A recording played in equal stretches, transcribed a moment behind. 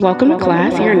Welcome to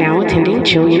class. You are now attending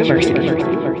Chill University. What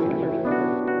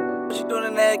you doing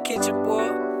in that kitchen, boy?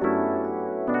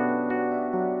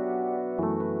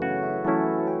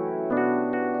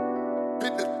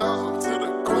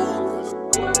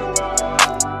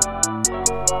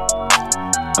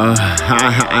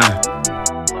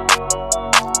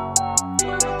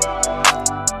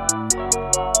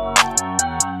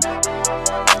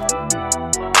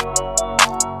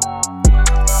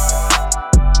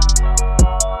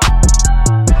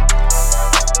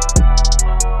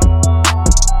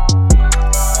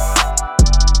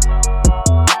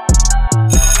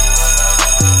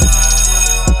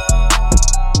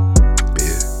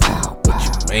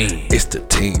 It's the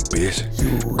team, bitch.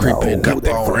 Creeping up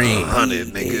that brain. 100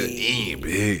 nigga in,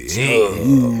 bitch.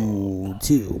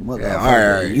 Chill, motherfucker. Yeah,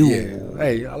 all right, yeah.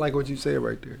 Hey, I like what you said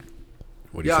right there.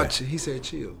 What do you Y'all, say? he said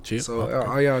chill. Chill? So Okay.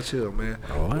 all y'all chill, man.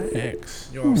 Relax.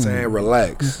 You know what I'm saying?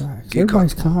 Relax. Get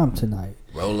Everybody's comfortable. calm tonight.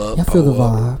 Roll up. Y'all feel the pull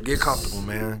up. vibe. Get comfortable,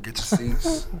 man. Get your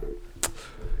seats.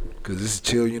 Cause this is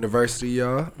Chill University,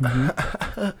 y'all.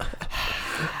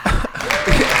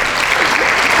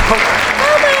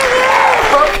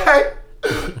 Okay.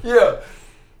 Yeah.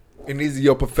 And these are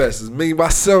your professors. Me,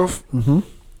 myself.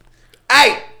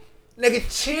 Hey, nigga,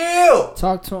 chill.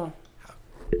 Talk to him.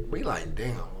 We like,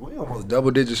 damn, we almost double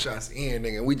digit shots in,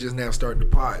 nigga. We just now starting the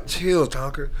pod. Chill,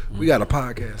 Tonker. We got a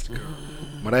podcast to go.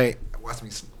 But I ain't, watch me,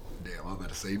 damn, I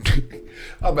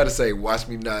better say, watch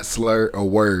me not slur a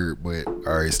word, but I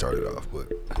already started off. But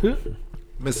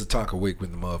Mr. Tonker Wick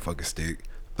with the motherfucking stick.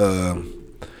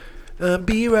 I'll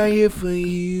be right here for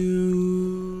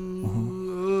you.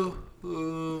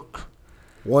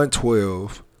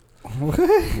 112.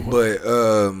 But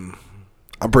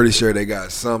I'm pretty sure they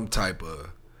got some type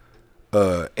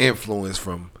of influence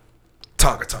from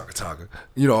Tonka.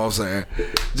 You know what I'm saying?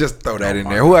 Just throw that in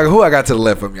there. Who I got to the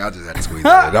left of me? I just had to squeeze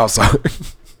that. Also,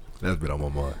 that's been on my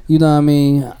mind. You know what I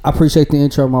mean? I appreciate the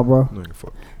intro, my bro. Nigga,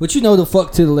 fuck. But you know the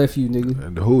fuck to the left, you nigga.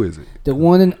 And who is it? The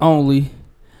one and only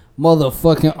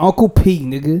motherfucking Uncle P,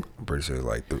 nigga. I'm pretty sure it's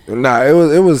like nah. It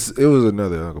was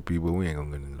another Uncle P, but we ain't gonna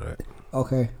get into that.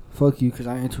 Okay. Fuck you, because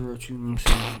I interrupt you. You know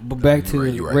what I'm saying? But back to the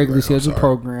You right, regular I'm scheduled sorry.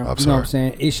 program. I'm You know what I'm sorry.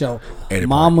 saying? It's your Anybody.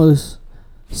 mama's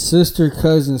sister,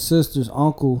 cousin, sisters,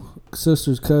 uncle,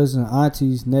 sisters, cousin,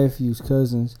 aunties, nephews,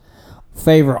 cousins,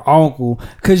 favorite uncle.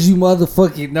 Because you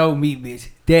motherfucking know me, bitch.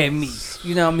 That me.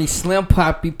 You know what I mean? Slim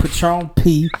Poppy, Patron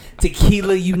P,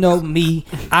 Tequila, you know me.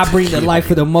 I bring the life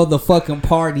of the motherfucking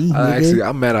party, nigga.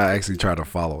 I'm mad I actually tried to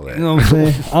follow that. You know what I'm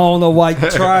saying? I don't know why you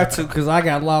tried to, because I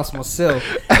got lost myself.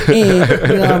 And,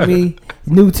 you know what I mean?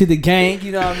 New to the gang,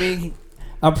 you know what I mean?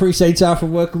 I appreciate y'all for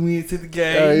welcoming me into the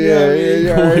gang. You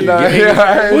know what I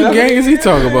mean? What gang is he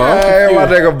talking about? Hey, my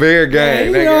nigga beer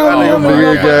gang. Yeah, you Nigga, my know,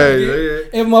 nigga beer gang.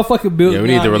 Every motherfucking building. Yeah, we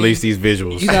need to release these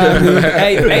visuals. You know what I mean?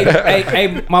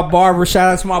 Hey, my barber.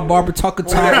 Shout out to my barber, Tonka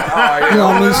Tonk. You know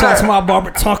what I mean? Shout out to my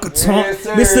barber, Tonka Tonk.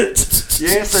 Mr.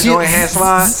 Yes, no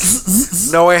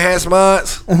enhancements. No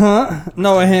enhancements.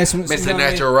 No enhancements. Mr. You know what I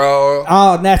mean? Natural.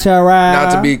 Oh, natural.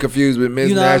 Not to be confused with Miss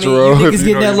You know Natural. what I mean? You if niggas you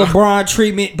getting know that what LeBron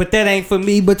treatment, but that ain't for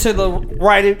me. But to the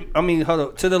right, hold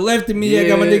up. To the left of me, I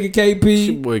got my Yeah. nigga It's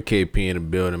your KP. boy KP in the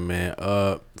building, man.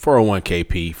 401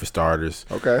 KP for starters.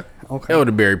 Okay.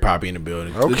 Elderberry Poppy in the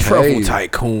building. Okay. The Truffle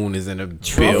Tycoon is in the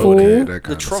Truffle? building. That The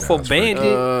kinda Truffle sounds pretty-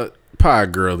 Bandit. Pie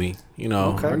Girly. You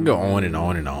know, I can go on and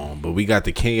on and on. But we got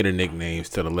the king of the nicknames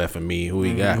to the left of me. Who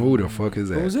we got? Who the fuck is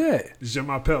that? Who's that? Jim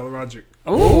Appel, Roger.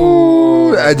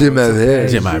 Ooh, I just met that.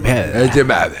 Jim Appel. I just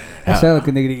met I sound like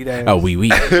a nigga to eat that. Oh,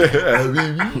 we.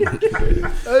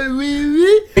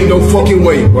 Ain't no fucking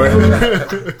way, boy.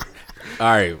 All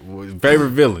right. Favorite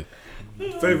villain.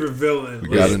 Favorite villain. We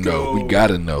gotta know. We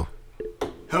gotta know.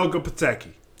 Helga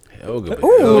Pataki. Helga.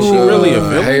 Was she really a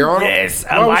villain? Hey, Arnold. Yes,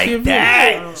 I Why was she a like villain?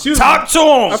 that. She was- Talk to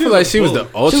him. I feel like she was the She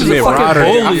ultimate was a fucking ride or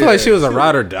bully. I feel like she was a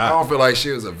ride or I die. don't feel like she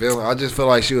was a villain. I just feel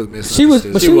like she was She was,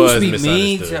 misunderstood. but She she was was be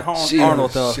mean misunderstood. to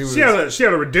Arnold though. She was, She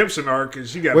had a redemption arc and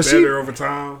she got Was she- better over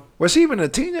time. was she even a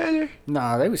teenager?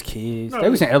 Nah, they was kids. No, They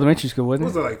was in elementary school, What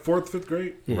wasn't was it? it, like 4th, 5th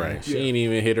grade? Yeah. Right. She ain't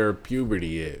even hit her puberty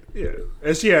yet. Yeah.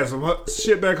 And she had some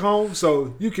shit back home,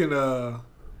 so you can,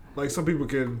 like some people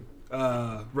can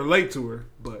relate to her,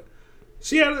 but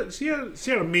she had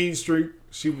a mean streak.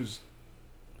 She was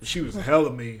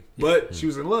hella mean, but she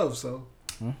was in love. So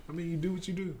I mean, you do what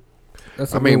you do.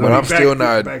 That's I a mean, good but one. I'm still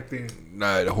not back then.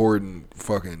 hoarding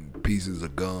fucking pieces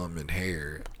of gum and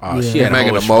hair. Oh, Yeah. she had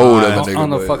Making a a whole mold of shrine. the nigga. on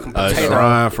the but- fucking A potato.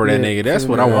 shrine for that Yeah. nigga. That's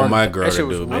what I want my girl to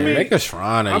do, man. mean, Make a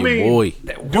shrine of I your mean, boy.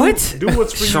 What? Do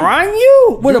what's for you. Shrine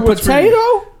you with Do a what's for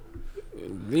potato?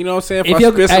 You know what I'm saying? If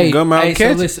I spit some gum out,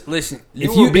 catch it. Listen. You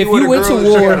If you went to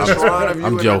war, I'm joking. I'm I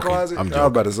was joking.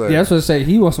 about to say. yeah, that's what I say.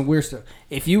 He wants some weird stuff.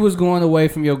 If you was going away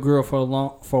from your girl for a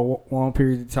long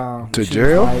period of time To she was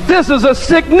jail? like, This is a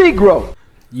sick Negro.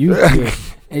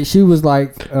 and she was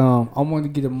like, I want to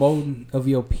get a molding of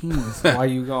your penis while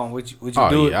you gone. Would you do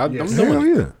Oh it? yeah, I'm Yes. doing Hell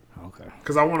it. yeah.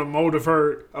 Because I want a mold of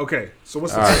her. Okay, so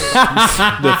what's the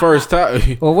The first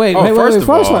time. Well, wait, Oh, wait. first of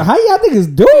First all- one, how y'all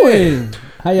niggas doing?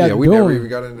 How y'all Yeah, we doing? never even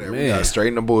got in there. We Man. got straight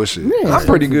in the bullshit. Man, I'm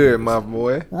pretty good, my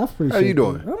boy. I appreciate How you that.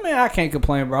 doing? I mean, I can't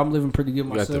complain, bro. I'm living pretty good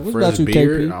Got myself. the What about fresh you,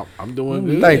 beard. KP? I'm doing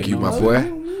good. Thank you, know my what I'm boy.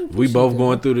 saying? We both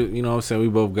going through the. You know what I'm saying? We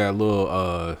both got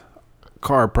little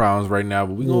car problems right now,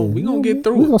 but we gonna get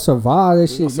through We it. gonna survive that We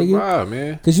shit, gonna nigga. survive,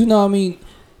 man. Cause you know what I mean.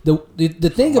 The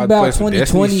thing I'm about to about play some 2020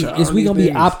 Destiny's Child is we these gonna be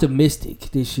days. optimistic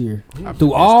this year. Through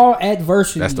Optimistic. all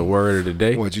adversity, That's the word of the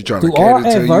day. What you trying to through all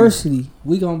cater to? adversity,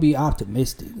 we gonna be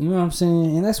optimistic. You know what I'm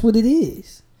saying? And that's what it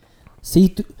is.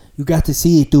 See, you got to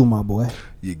see it through, my boy.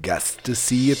 You got to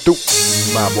see it through,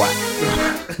 my boy.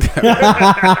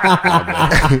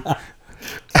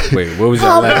 Wait, what was that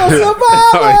I'm last?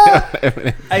 a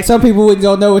survivor. Hey, some people wouldn't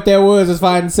don't know what that was. It's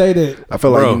fine to say that. I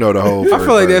feel like Bro, you know the whole. I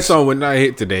feel like that verse. song would not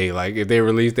hit today. Like if they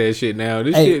release that shit now,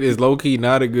 this Hey. shit is low key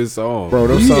not a good song. Bro,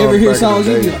 those You songs ever hear back in songs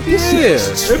the you be day- like, this shit?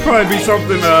 Yeah. It'd probably be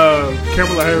something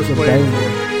Kamala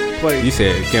Harris played. You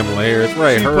said Kamala Harris,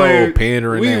 right? She Her played- old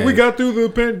pandering ass. we got through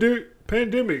the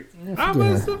pandemic. I'm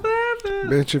a survivor.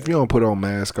 Bitch, if you don't put on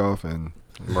mask off and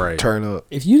right. turn up,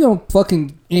 If you don't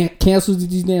fucking cancel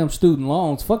these damn student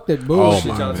loans, fuck that bullshit.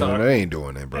 my y'all man, talking. they ain't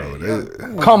doing that, bro.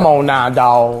 They- Come on now,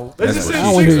 dog. They That's just what said she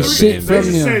I don't hear said. shit They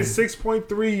from just them. said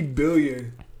 6.3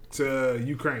 billion to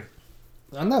Ukraine,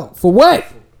 I know. For what?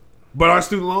 but our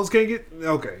student loans can't get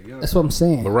okay. Yeah. That's what I'm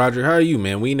saying. But Roger, how are you,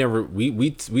 man? We never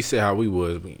we said how we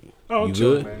was. Oh, I'm you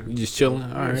chilling, good? man. You just chilling? All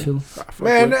right. Chilling.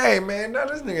 Man, hey, man, no,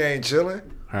 this nigga ain't chilling.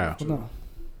 How? No.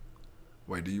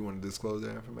 Wait, do you want to disclose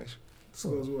that information?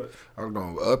 Disclose what? I'm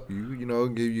gonna up you,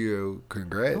 give you a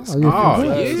congrats. Oh, yeah, Oh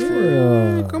congrats.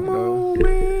 yeah. Come on,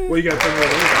 man. Well, you got to tell me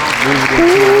what it Moved into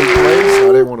a new place. I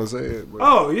didn't want to say it, but is.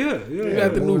 Oh yeah, You yeah.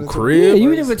 got the new Yeah, crib. you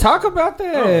didn't even talk about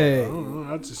that. I don't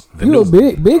know. I just The You new- a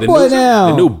big the boy new, now.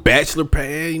 The new bachelor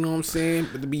pad, you know what I'm saying?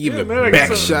 But to be giving man, I back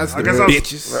guess shots I to guess the I was-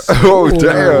 bitches. oh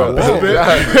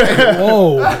damn,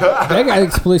 Whoa, that got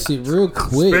explicit real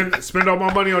quick. spend all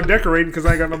my money on decorating because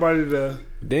I ain't got nobody to.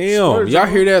 Damn, Splurge y'all on.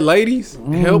 hear that, ladies?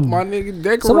 Help my nigga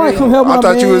decorate. Somebody come help my I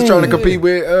thought you was man. trying to compete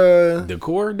with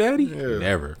Decor, daddy?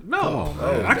 Never. No,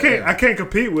 I can't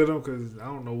compete with him because I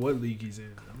don't know what league he's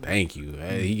in. Thank you.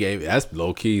 Hey, he gave that's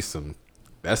low key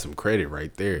that's some credit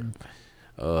right there.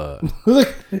 Look,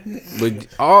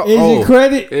 But is it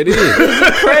credit? It is.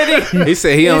 Credit. He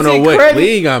said he don't Is know it what credit?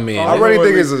 league I'm in. I already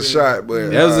think it's a shot, but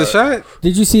That was a shot.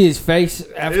 Did you see his face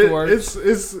afterwards?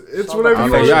 It's whatever I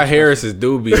you know want. y'all Harris's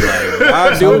do be like,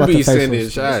 I do about be the sending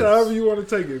facials. shots. However you want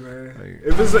to take it, man.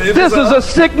 If it's This is a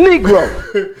sick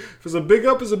Negro. if it's a big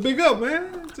up, it's a big up,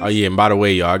 man. Oh yeah, and by the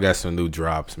way, y'all, I got some new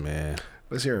drops, man.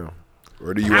 let's hear him.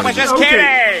 Or do you want to just Okay.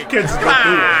 kidding. Can't just Come go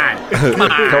through it. on.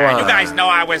 Come on. You guys know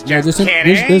I was No, just just,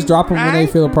 kidding. just drop them when they right?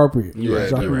 feel appropriate. You right,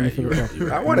 Drop you 'em when right, they feel you right, appropriate.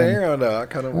 you I right. want to hear him though. I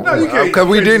kind of No, you can't- because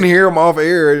we you can't didn't just- hear him off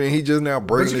air, and he just now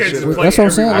bringing you the can't shit. just up. play That's what I'm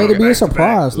saying. every Let it be a back to back.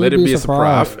 surprise. Let it be a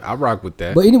surprise. I rock with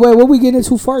that. But anyway, what we getting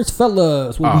into first,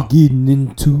 fellas? What we getting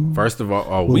into? First of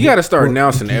all, we got to start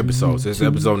announcing the episodes. This is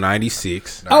episode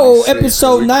 96 Oh, 96,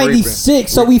 episode we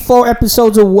 96. So we 4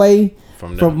 episodes away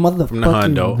from from the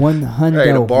motherfucking hundo. 100.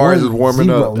 Hey, the bars is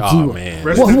warming up. Oh man,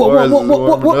 Rest we in- bars is warming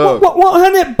up.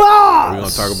 100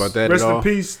 bars. gonna talk about that Rest at all? in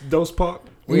peace, Dos Park.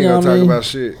 We ain't You know gonna what I talk mean? about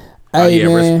shit. Oh Hey, yeah,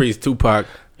 rest in man. peace, Tupac.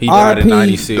 He died in RP.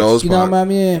 96. Those- You know what I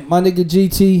mean? My nigga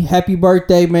GT, happy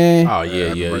birthday, man. Oh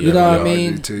yeah, yeah, You know what I yeah.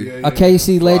 mean? RGT. A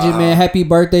KC legend, man. Happy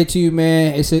birthday to you,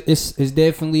 man. It's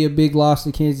definitely a big loss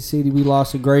to Kansas City. We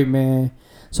lost a great man.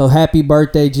 So happy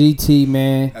birthday, GT,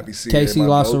 man. Happy seeing you KC in my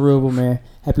lost a boat. ruble, man.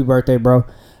 Happy birthday, bro.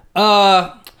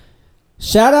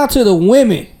 Shout out to the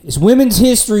women. It's Women's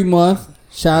History Month.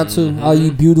 Shout out to all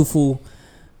you beautiful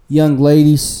young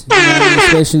ladies, you know what I mean?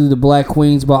 Especially the black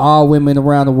queens, but all women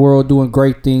around the world doing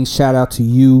great things. Shout out to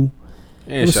you.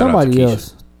 And Or shout out to somebody Keisha.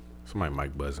 else. Somebody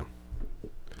mic buzzing.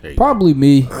 There you Probably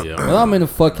me. Yeah. But I'm in the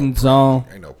fucking zone.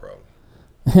 Ain't no problem.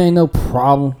 Ain't no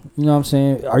problem. You know what I'm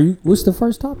saying? What's the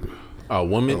first topic? go.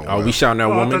 Woman. Oh, we shouting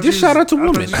out Oh, I women. thought Just you- shout out to I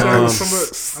thought women. you said it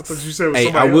was I thought you said it was Hey,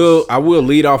 somebody I will. else. I will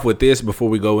lead off with this before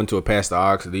we go into a Pass the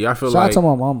Ox. Do y'all feel Shout out like? to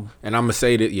my mama. And I'm gonna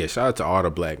say that. Yeah, shout out to all the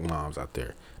black moms out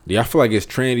there. Do y'all feel like it's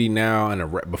trendy now?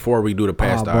 And before we do the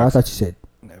Pass Oh, the bro, I Ox, thought you said.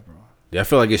 do y'all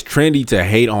feel like it's trendy to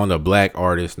hate on the black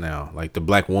artists now, like the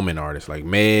black woman artists, like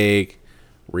Meg,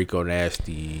 Rico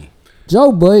Nasty?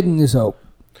 Joe Budden is a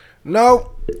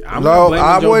No, I'm not blaming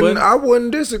I Joe wouldn't. Budden. I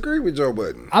wouldn't disagree with Joe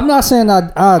Budden. I'm not saying I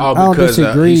don't because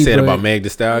disagree. he said but about Meg Thee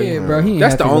Stallion. Yeah, bro. He ain't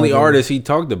That's have the to go only there. artist he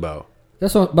talked about.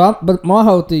 That's what. But my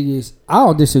whole thing is I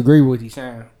don't disagree with what he's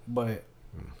saying, but.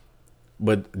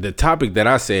 But the topic that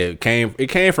I said came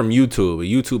from YouTube. A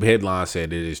YouTube headline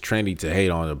said it is trendy to hate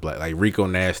on the black, like Rico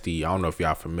Nasty. I don't know if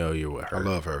y'all familiar with her. I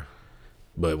love her.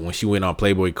 But when she went on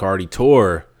Playboy Cardi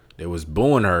tour, they was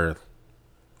booing her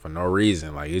for no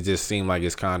reason. Like it just seemed like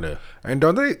it's kind of. And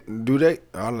don't they? Do they?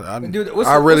 I Dude,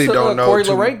 really don't know. Corey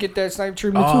too- LeRae get that same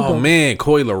treatment too. Oh though. man,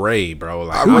 Coi Leray, bro.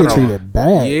 Like I He really get don't- treated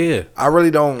bad. yeah, I really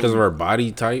don't. because of her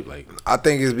body type. Like I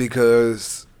think it's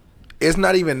because it's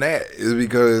not even that. It's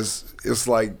because it's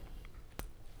like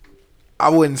I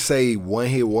wouldn't say one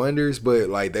hit wonders, but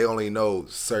like they only know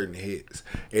certain hits,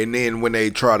 and then when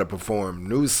they try to perform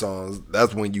new songs,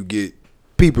 that's when you get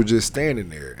people just standing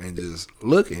there and just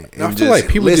looking. And I feel just like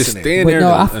people just listening. stand But there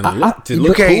no, and look to You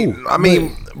look can't. cool. I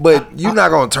mean, but you're not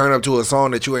gonna turn up to a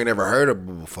song that you ain't never heard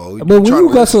of before. But when trying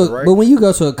you go listen, to right? but when you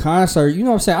go to a concert, you know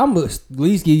what I'm saying? I'm gonna at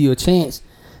least give you a chance,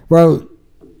 bro.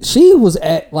 She was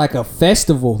at like a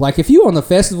festival. Like if you on the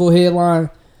festival headline,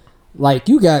 like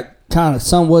you got kind of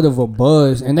somewhat of a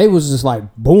buzz, and they was just like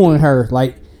booing her.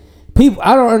 Like people,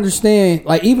 I don't understand.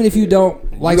 Like even if you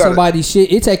don't like gotta- somebody's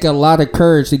shit, it take a lot of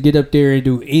courage to get up there and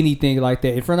do anything like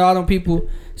that in front of all them people.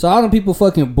 So all them people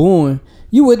fucking booing.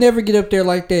 You would never get up there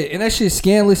like that, and that shit's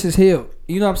scandalous as hell.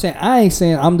 You know what I'm saying? I ain't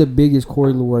saying I'm the biggest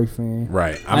Corey LeRae fan.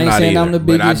 Right, I I'm ain't not saying either, I'm the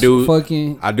but I biggest do.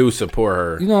 fucking. I do support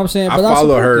her. You know what I'm saying? I But I follow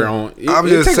support her that. on. I'm It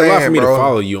just takes a lot for saying, me bro. to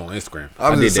follow you on Instagram.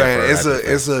 I'm I did just that saying for her, it's I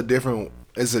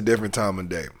think. a different time of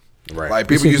day. Right. Like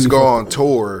people It's used to a- go on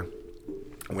tour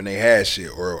when they had shit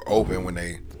or open when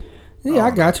they Yeah,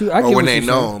 I got you. I or get when what they you're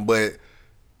known. But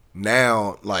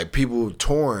now like people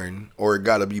touring or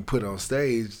got to be put on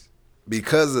stage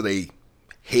because of they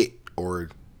hit or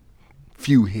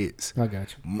few hits. saying. I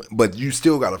got you. But you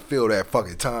still got to fill that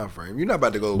fucking time frame. You're not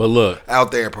about to go But look.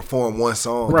 out there and perform one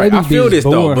song. Right, They I be feel just this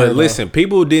though, booing but her, listen,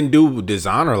 people didn't do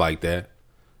Designer like that.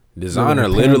 Designer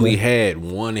Panda. literally had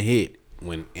one hit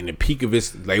when in the peak of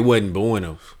his, they wasn't booing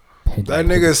him. That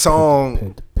nigga's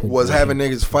song was having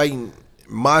niggas fighting,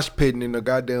 mosh pitting in the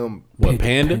goddamn. What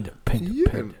Panda?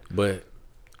 Yeah. But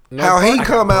How he I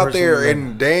come got out there personal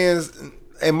and dance,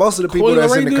 and most of the people Coi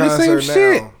that's in Leray the do the same concert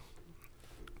shit. now.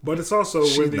 But it's also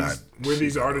She where not-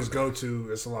 these artists go to.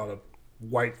 It's a lot of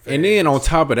white fans. and then on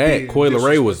top of that, being Coi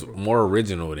Leray was disrespectful. more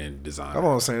original than That's Designer. what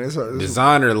I'm saying. It's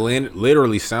Designer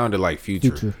literally sounded like Future.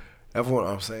 Future. that's what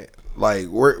I'm saying. Like,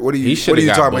 what are He you? shoulda What are you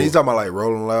got talking about? booed. You talking about like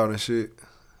Rolling Loud and shit?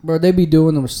 Bro, they be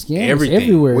doing them scams Everything.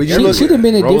 everywhere. Well, you She look should have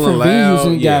been at Rolling different Loud, venues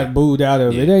and yeah. got booed out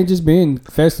of it. It Yeah. ain't just been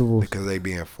festivals. Because they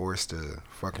being forced to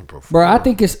fucking perform. Bro, I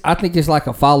think it's like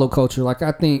a follow culture. Like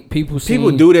I think people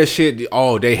Do that shit.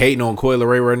 Oh, they hating on Coi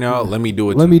Leray right now. Let me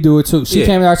do it. Let too. me do it too. She Yeah.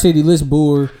 came to our city. Let's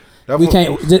boo her. That's We what-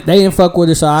 can't. They didn't fuck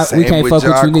with us, so we Same can't with fuck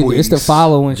with you neither. It's the Jacquees.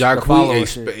 following. The following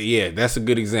Jacquees, shit. yeah, that's a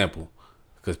good example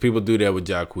because people do that with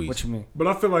Jacquees. What you mean? But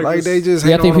I feel like, Like it's- they just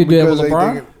Yeah, I hate think on him people do that because with they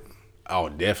LeBron. thinking- Oh,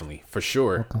 definitely for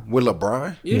sure. with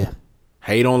LeBron. Yeah.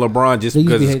 Hate on LeBron just They used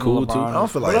to because be it's hating on cool LeBron. I too.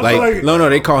 don't feel But like I feel Like like- no,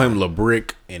 they call him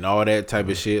LeBrick and all that type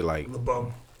of shit. Like the bum.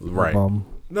 right,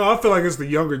 No, I feel like it's the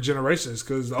younger generations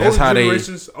because the That's older how they-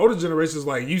 generations,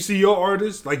 like you see your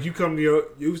artist, like you come to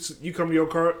your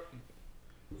car,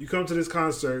 you come to this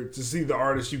concert to see the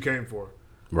artist you came for.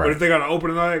 right. But if they got an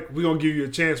open night, we gonna give you a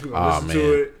chance. We gonna Oh listen man,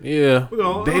 to it. yeah. We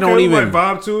gonna, They okay, don't we even.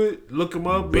 might vibe to it, look them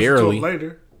up, Barely. listen to them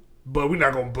later. But we're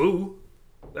not gonna boo.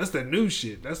 That's the new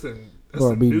shit. That's the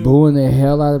Bro, be new, booing the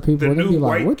hell out of people. the They new be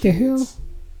like, white what the kids. hell?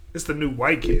 It's the new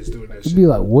white kids doing that They shit. be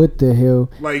like, what the hell?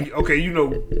 Like, okay, you know,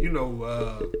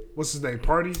 what's his name?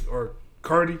 Party or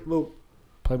Cardi? Little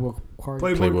Playboy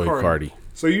Cardi. Playboy Cardi.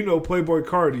 So you know Playboy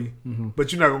Cardi, Mm-hmm.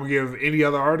 but you're not gonna give any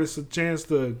other artist a chance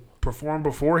to perform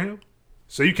before him.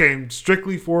 So you came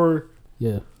strictly for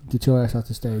Yeah, get your ass off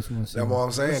the stage. You wanna see That's what him.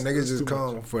 I'm saying. Niggas that's just too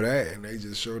come for that and they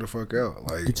just show the fuck out.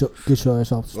 Like, Get your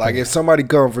ass off the stage. like if somebody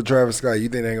come for Travis Scott, you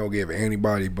think they gonna give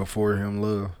anybody before him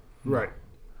love? right,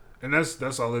 and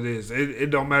that's all it is. It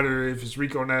don't matter if it's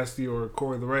Rico Nasty or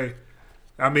Coi Leray.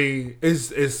 I mean,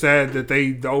 it's sad that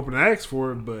they the open acts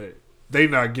for it, but they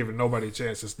not giving nobody a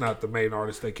chance. It's not the main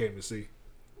artist they came to see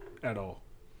at all.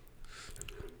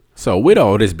 So with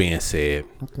all this being said,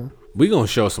 Okay. we gonna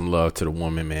show some love to the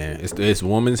woman, man. It's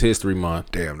Women's History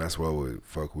Month. Damn, that's what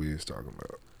we was talking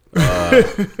about.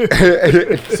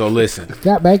 So listen,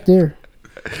 Got back there.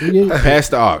 We did it. pass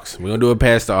the ox. We gonna do a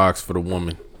pass the ox for the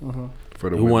woman. For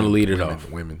the Who wanna women- lead it women-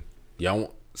 off? Women. Uh-huh. Y'all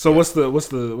want? So what's the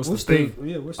thing?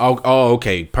 Oh,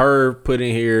 okay. Perv put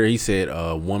in here. He said,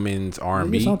 "Woman's It's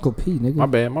R&B." Uncle P, nigga. My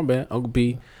bad, Uncle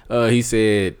P. He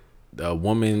said a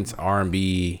woman's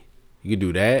R&B. You can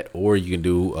do that, or you can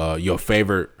do your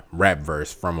favorite rap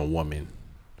verse from a woman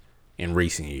in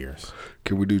recent years.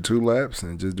 Can we do 2 laps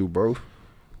and just do both?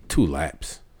 2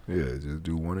 laps. Yeah, just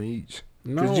do one of each.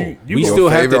 No, you we go still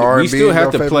have favorite to. R&B, We still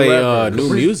have your to play favorite rapper.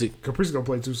 new music. Caprice gonna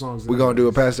play 2 songs. We gonna do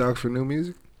a pass dogs for new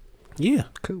music? Yeah,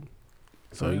 Cool.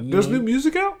 so you There's know, new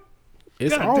music out.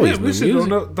 It's God always damn, new this shit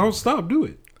music. don't stop. Do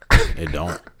it. It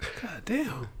don't. God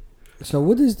damn. So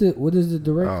what is the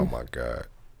director? Oh my god.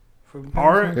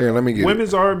 R. Here, let me get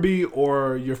Women's R&B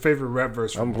or your favorite rap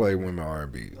verse. I'm playing women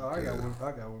R&B. Oh, I got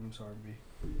women's R&B.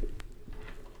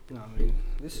 You know what I mean?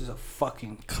 This is a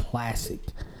fucking classic.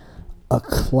 A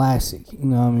classic. You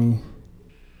know what I mean?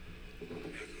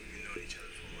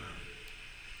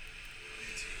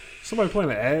 Somebody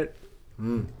playing an ad. Wait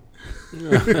a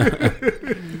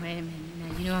minute.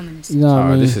 Now, you know I'm gonna say. You know what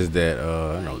I mean? This is that. I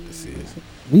know what this is.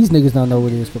 These niggas don't know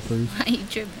what it is, Caprice. Why you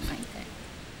tripping like that?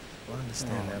 I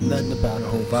understand that. Nothing about the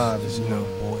whole this. vibe is,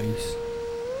 boys.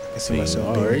 I can see myself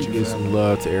All being right, with you give some forever.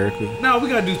 love to Erica. No, we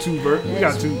gotta do 2 We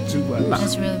got two laps.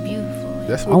 That's really beautiful.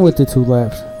 That's I'm with the 2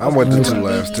 laps. I'm with the 2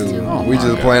 laps too. Oh We my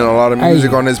just God. playing a lot of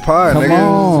music Hey, on this pod, come nigga.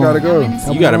 on. Just gotta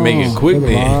go. You gotta make it quick, Come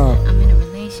then. on. I'm in a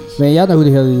relationship. Man, y'all know who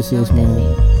the hell this is, man.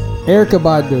 Erica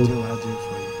Badu. I'll do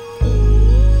for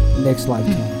you. Next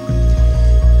lifetime.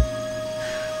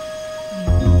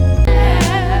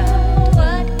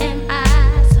 What am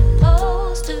I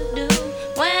supposed to do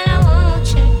when I want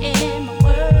you in my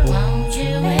world? Want you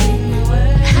in my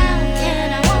world? How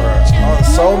can I want you? Oh,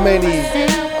 so many.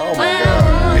 Oh my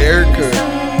god. Erica.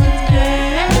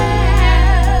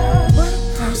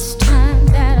 First time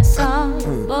that I saw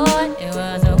you, boy, it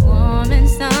was a warm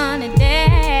sunny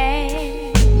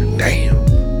day. Damn.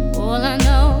 All I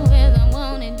know is I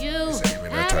wanted you. This ain't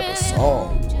even that type of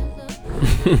song.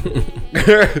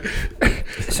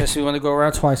 Since we want to go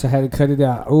around twice, I had to cut it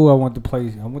out. Oh, I want to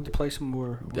play some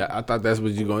more. Yeah, I thought that's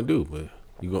what you gonna do, but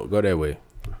you go that way.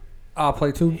 I'll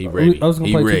play 2. He ready. I was gonna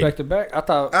He play ready. 2 back to back. I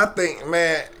thought. I think,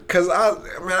 man, cause I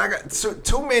got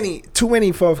too many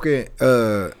fucking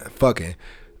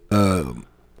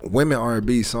women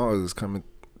R&B songs is coming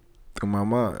through my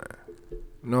mind.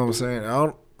 You know what I'm saying?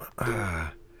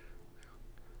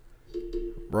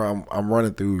 Bro, I'm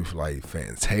running through like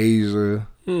Fantasia,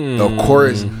 of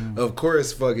course,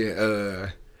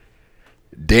 fucking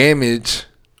Damage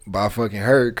by fucking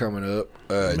her coming up,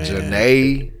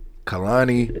 Janae,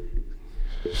 Kalani,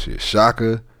 shit,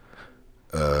 Shaka,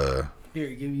 Here,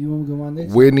 you want to go on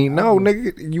next? Whitney. No,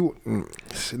 nigga, you.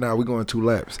 Nah, we going 2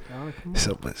 laps.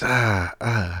 So,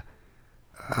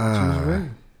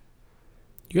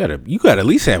 You gotta at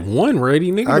least have one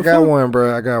ready, nigga. I The got fuck? one,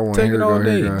 bro. I got one. Take Here it we all go.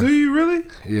 Here day. we go. Do you really?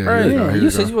 Yeah, Right. here we go. Yeah, Here you we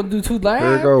said go. you want to do 2 live.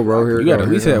 Here we go, bro. Here we You go. gotta at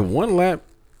Here least we have go. one lap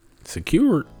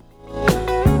secured.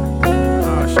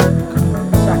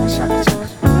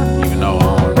 Even though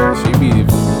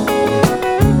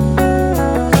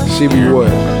She be what?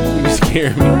 she be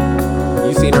scaring me.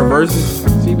 You seen her verses?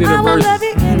 She did her I will love verses.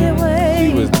 you anyway.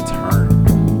 She was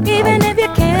turned. Even if you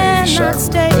cannot Shaka.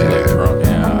 stay. Yeah, drunk.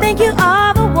 I think you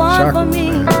are the one Shaka. for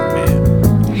me.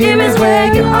 Man. Here is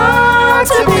where you ought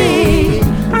to be.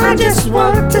 I just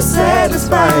want to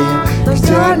satisfy you. But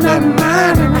you're not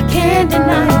mine and I can't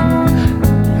deny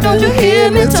you. Don't you hear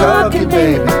me talking,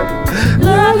 baby?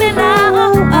 Love me now,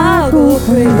 I'll go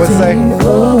crazy. What's that?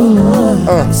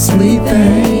 Sweet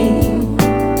thing.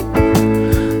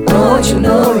 Don't you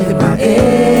know you're my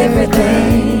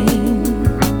everything?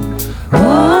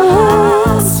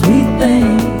 Oh, sweet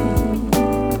thing.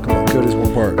 Come on, kill this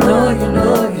one part. Oh, you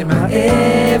know you're my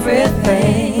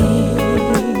everything.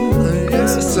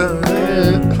 Yes, sir.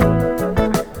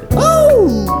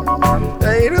 Oh!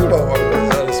 Hey, this motherfucker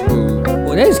was hella smooth.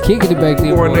 Well, they just kicking it back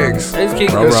there. Four boy. niggas. They just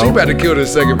kicking Bro, it. She about to kill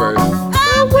this second verse.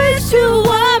 I wish you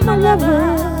were my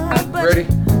lover. But Ready?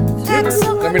 that's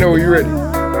so Let me know when you're ready.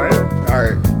 Right? All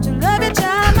right. to love each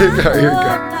Here you go, here you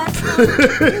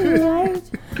go.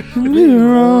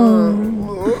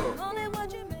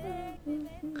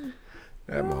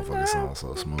 That motherfucker sounds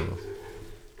so smooth.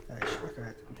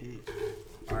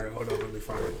 All right, hold on. Let me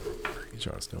find it. You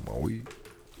trying to steal my weed?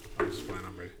 I'm just playing.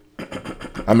 I'm ready.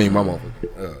 I mean, my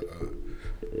motherfucker.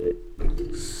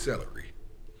 Celery.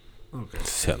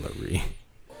 Celery.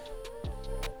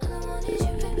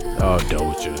 Oh,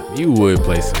 Doja. You would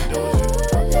play some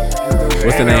Doja.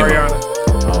 What's the name of it? Ariana.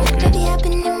 Oh, okay. Baby, I've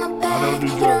been in my bag. I don't do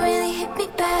You drugs. don't really hit me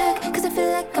back, 'cause I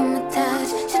feel like I'm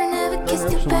attached. Should've never kissed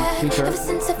you back. Ever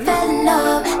since I fell in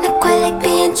love, not quite like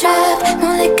being trapped.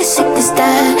 More like a sickness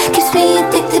that keeps me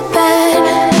addicted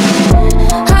bad.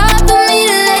 Hard for me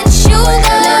to let you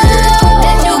go.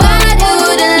 That you gotta do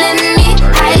to let me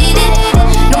hide it.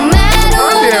 No matter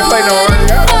I didn't play no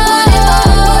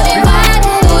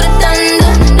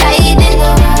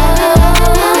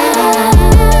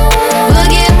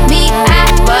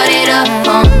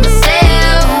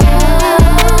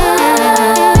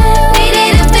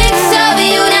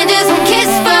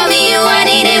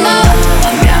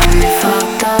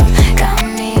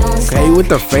Okay, with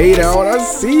the fade out, I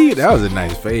see. That was a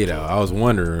nice fade out. I was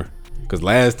wondering because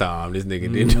last time this nigga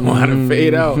didn't know how to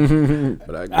fade out.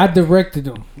 But I directed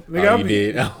him. Oh, you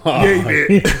did. Yeah,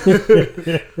 he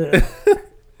did.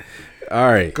 All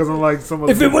right. Because I'm like some of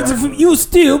If it wasn't for you,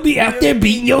 still be out there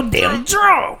beating your damn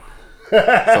drum.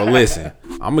 So listen,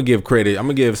 I'm gonna give credit. I'm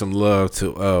gonna give some love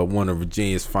to one of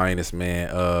Virginia's finest,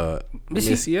 man.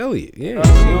 Missy Elliott. Yeah,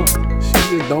 she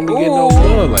just don't be getting no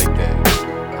love like that.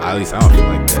 At least I don't feel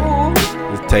like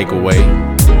that. Just take away.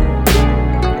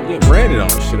 Yeah, Brandon on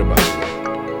shit about it.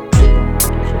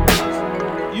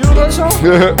 You know that song?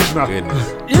 No.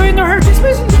 Goodness. You ain't never heard this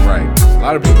Missy? Right. A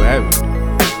lot of people haven't.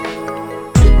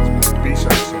 Beat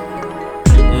shot shit.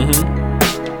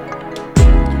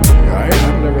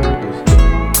 I've never heard this.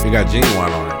 It got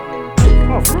Genuine on it.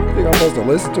 Oh, for real? I think I'm supposed to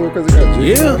listen to it because it got G.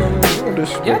 Yeah. on it. Oh, this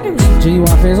shit. Y'all niggas some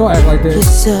Genuine fans. Don't act like that.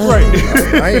 Right.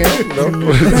 I am. No.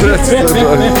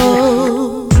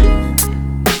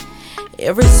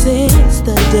 Ever since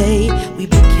the day we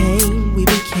became.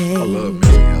 I love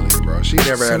Missy Elliott, bro. She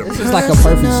never had a. This is like a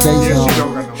perfect skate She song.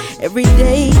 don't got no. Every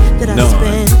day that I No.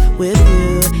 spend with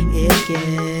you, it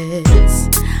gets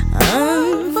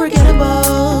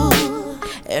unforgettable.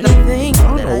 And I think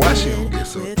I don't know why she don't get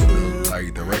so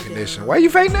like the recognition. Why you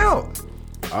fading out?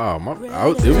 Oh my! It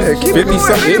was Yeah, keep 50 it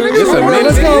something. going. It's a minute.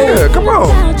 Let's go. Yeah, come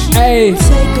on. Hey. You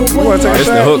want to take It's a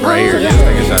the shot? hook right here. Just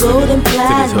take a shot to this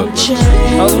hook.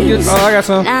 Oh, I got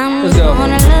some. Let's go.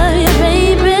 Wanna love you,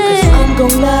 baby. I'm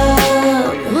gonna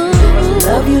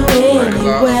love you Take the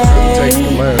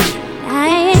anyway. last. I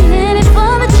ain't in it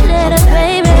for the cheddar,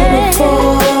 baby. For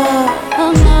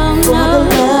Oh no, the no.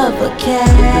 love of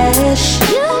cash.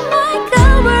 You might go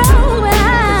wrong, but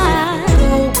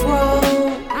Go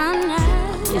broke. I'm not.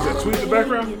 Who's that tweet in the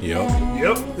background? Yep.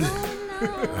 Yep.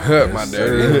 My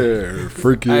daddy.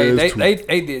 Freaky Hey, ass.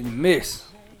 they didn't miss.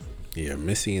 Yeah,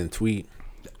 Missy and Tweet.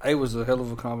 It was a hell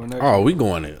of a combination. Oh, we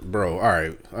going it, bro. All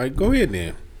right, go ahead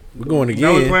then. We're going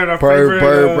Now we again. playing our Bird,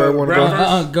 favorite wanna rap go?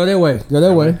 verse. Go that way. Go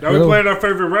that way. Now we playing our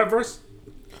favorite rap verse.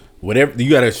 Whatever you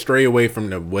gotta stray away from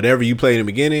the whatever you played in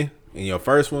the beginning in your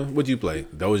first one. What'd you play?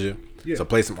 Doja. Yeah. So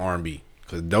play some R&B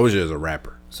because Doja is a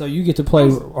rapper. So you get to play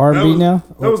R&B now?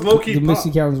 that was low-key The Missy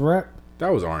pop. Counts rap?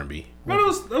 That was R&B.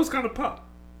 No, that was kind of pop.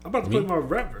 I'm about to play my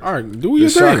rap verse. All right, do your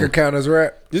Does Shaka thing. count as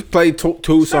rap? Just play two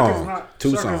songs. not- Two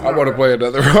Shaka's songs. not- I want to play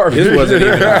another R&B. This wasn't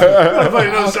even. I'm playing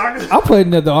another Shaka. I played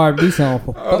another R&B song.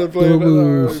 For wanna play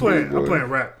another I'm playing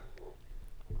rap.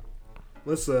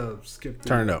 Let's skip through.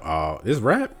 Turn it up. This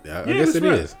rap? I Yeah, guess this it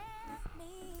rap. is.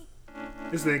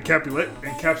 It's the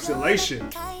encapsulation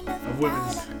of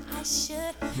women's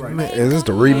right. Man, is this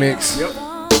the remix? Yep.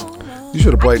 You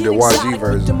should have played the YG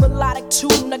version. Melodic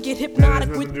tune, I get hypnotic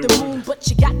with the moon, but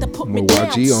you got to put me With down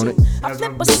YG on it. I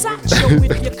flip a sideshow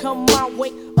if you come my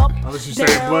way up. Unless you say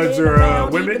Bloods are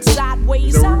women. Is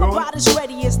Sideways, that where I'm we're about as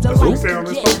ready as the That's what we light say on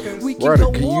can this get. podcast? We Ryder,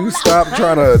 go can all you out. stop I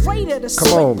trying ain't to- afraid of the come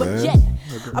sweat, on, but man. yet,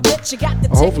 I bet you got the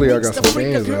Hopefully I got techniques some to freak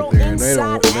a fans girl out there and they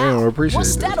don't inside appreciate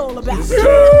What's this. that all about?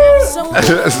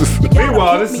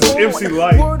 Meanwhile, this is MC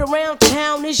Light. Word around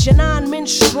town is your 9 men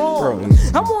strong.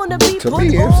 I wanna be To put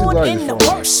me, MC on Light in is the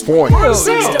fine. verse. Point.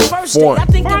 Since the first day, Point. I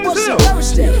think Fine it was as a hell.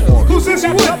 Thursday. Who says you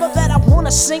That would? cover that I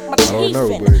wanna sink my teeth know,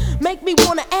 in. but Make me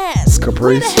wanna ask, where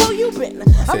Caprice. the hell you been?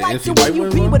 I like MC the way Light you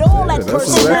went be one? with all that Yeah, that's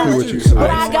exactly what personality. you said. But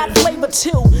I got flavor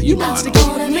too. You lost to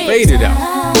go with me. Fade it out.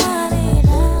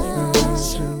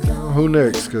 Who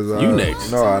next? Cause You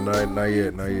next. No, not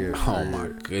yet. Oh my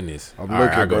goodness. I'm All right,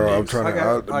 looking, I go bro. I'm next. trying to,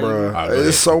 Okay. bro. All right, go There's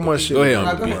ahead. so much shit. Go ahead, going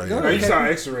Uncle on B. right Hey, now. you sound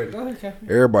extra ready.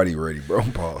 Everybody ready, bro.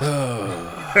 Pause.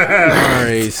 All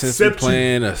right, since we're Except you.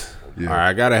 playing Yeah. all right,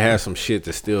 I gotta have some shit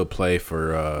to still play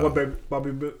for. What baby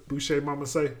Bobby Boucher mama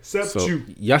say? Except So you.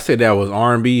 y'all said that was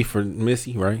R&B for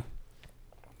Missy, right?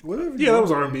 Whatever. Yeah, that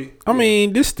was R&B. I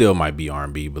mean, this still might be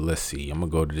R&B, but let's see. I'm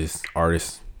gonna go to this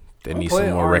artist that needs some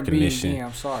more recognition.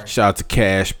 I'm sorry. Shout out to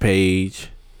Cash Page.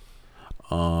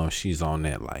 She's on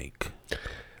that like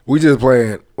We just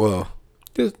playing. Well,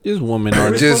 this woman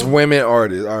artist. just women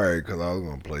artists. All right, cause I was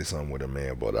gonna play something with a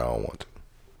man, but I don't want to.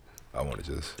 I want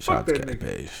to just. Shout out to that Cash nigga.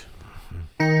 Page.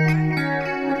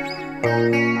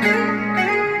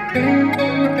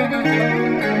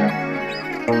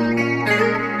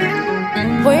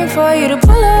 Waiting for you to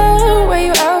pull up. Where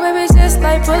you out, baby? Just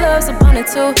like pull ups upon it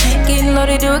too. Getting low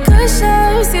to do a good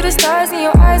show. See the stars in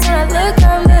your eyes when I look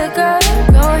up, look up.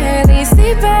 Go ahead, lean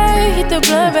sleep back. Hit the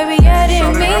blood, baby. Yeah, I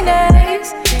didn't mean that.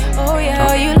 Oh yeah,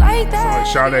 oh you like that?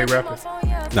 Sade rapping.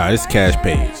 Nah, it's Cash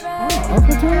Page.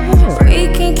 We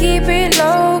can keep it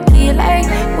low key like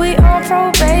we on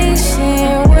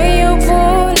probation. When you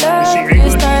pull up, you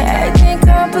start acting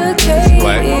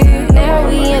complicated. Now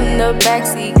we in the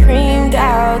backseat, creamed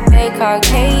out, they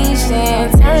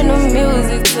Caucasian. Turn the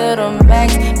music to the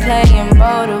max, playing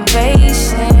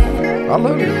motivation. I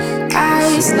love this.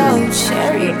 Ice low,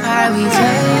 cherry pie, we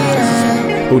fade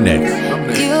up. Who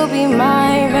next? You'll be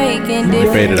mine, making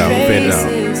different Fade it out. Fade it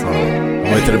faces. out.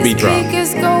 Wait till the beat drop.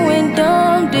 Speakers going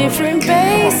dumb, different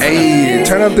bases. Hey,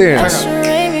 turn up there.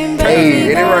 Hey,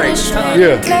 get it right.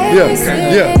 Yeah.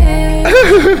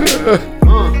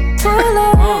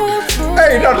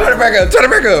 Hey, no, turn it back up. Turn it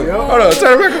back up. Hold on,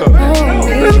 turn it back up.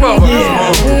 This motherfucker.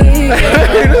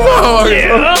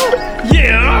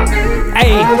 Yeah.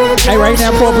 Hey, right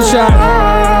now, pull up a shot.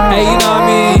 Hey, you know what I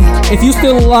mean? If you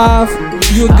still alive,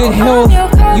 you in good health,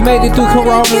 you made it through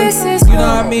Corona, you know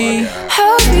what I mean?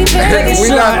 We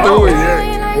not through it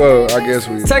yet. Well, I guess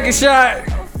we. Take a shot.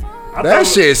 That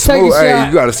shit's smooth. Hey,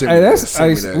 you gotta send me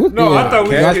that. No, I thought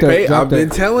we was getting. I've been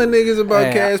telling niggas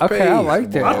about Cash Page. Okay, I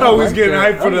like that. I thought we was getting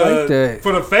hyped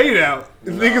for the fade out.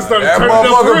 The niggas started turning up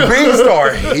for motherfucker real. beat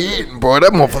started hitting, boy.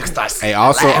 That motherfucker started. Hey,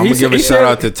 also, I'm gonna give a shout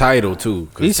out to Tidal too,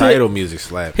 cause Tidal music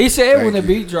slap. He said when the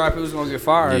beat dropped, it was gonna get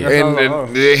fired. Yeah.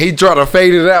 And he tried to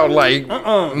fade it out like,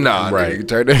 nah, Right. nigga,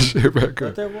 turn that shit back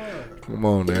up. Come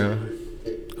on now.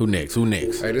 Who next?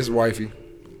 Hey, this is wifey.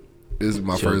 This is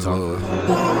my first love.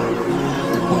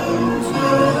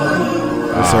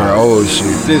 That's her old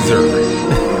shit. Scissor.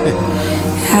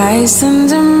 Ice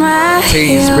under my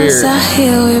Teen heels, Spirit. I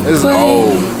hear it This is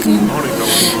old. breaking.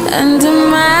 Under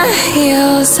my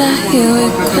heels, I hear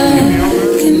it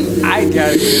cracking. I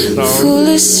got it.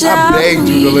 Foolish, I begged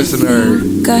you to listen to her.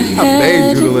 I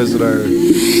begged you to listen to her.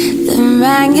 The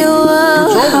manual,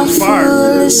 how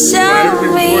foolish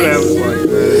of me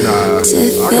Nah, to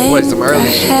I can play some early think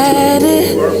I shit. had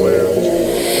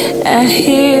it. I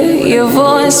hear your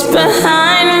voice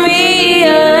behind me.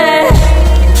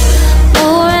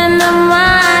 Moving up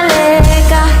my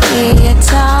leg, I hear you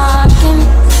talking.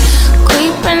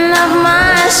 Creeping up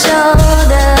my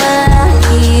shoulder, I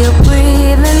hear you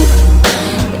breathing.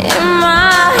 In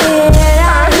my head,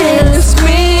 I hear you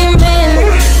screaming.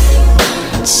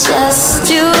 Just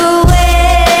you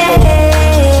wait.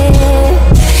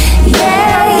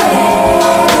 Yeah,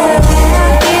 yeah. I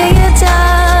hear you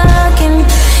talking.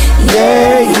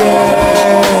 Yeah,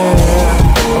 yeah.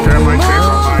 Okay, I might change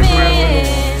my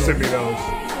mind. Send me those.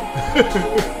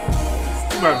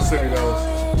 You might have to send me those.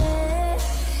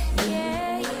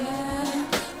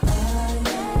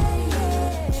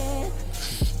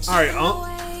 All right,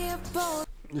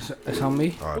 It's on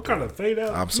me. what kind of fade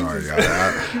out? I'm sorry,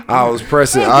 I was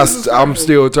pressing. I'm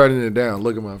still turning it down.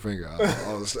 Look at my finger.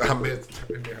 I meant to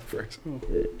turn it down first.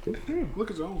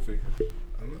 Look at your own finger.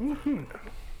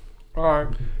 All right.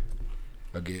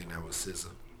 Again, that was SZA.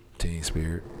 Teen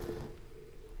Spirit.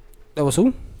 That was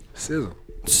who? SZA.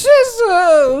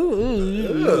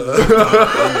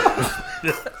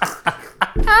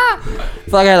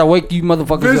 Feel like I had to wake you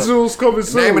motherfuckers up. Visuals coming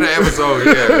soon. Name of the episode,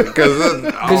 yeah.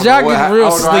 Because y'all getting real I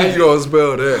don't know how sleepy. you gonna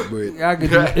spell that, but Y'all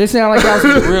get, it sounded like y'all was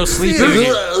getting real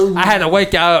sleepy. I had to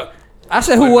wake y'all up. I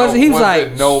said, "Who was it?" He was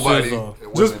like, nobody.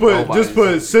 SZA. Just put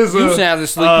SZA. You sounded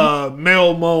sleepy.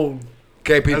 Male moan.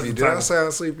 KPP, That's the did I title.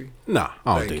 sound sleepy? Nah, I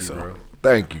don't Thank think you, so. bro.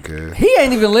 Thank you, cuz. He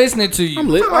ain't even listening to you. I'm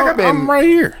lit. like I've been- I'm right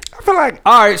here. I feel like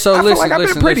All right, so I feel listen, like I've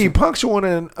listen, been pretty listen. punctual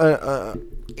and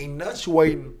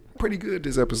enunciating pretty good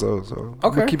this episode. So I'm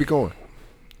Okay. gonna keep it going.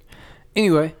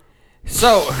 Anyway,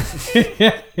 so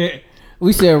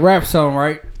we said rap song,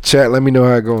 right? Chat, let me know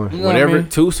how it going. You know what I Whatever, mean?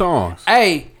 2 songs.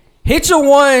 Hey, hit your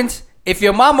ones. If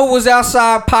your mama was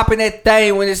outside popping that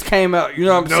thing when this came out, you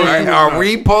know what I'm saying? Are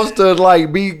we supposed to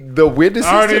like be the witnesses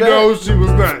I already to that? know she was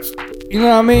not. You know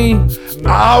what I mean?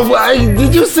 Oh,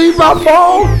 did you see my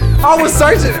phone? I was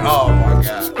searching. Oh my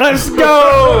god. Let's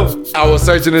go. I was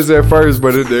searching this at first,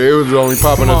 but it was only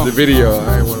popping up the video.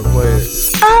 I didn't want to play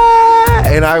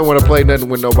it. And I didn't want to play nothing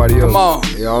with nobody else. Come on.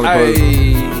 Yeah, only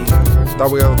Hey,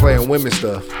 thought we were playing women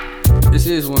stuff. this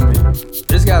is women.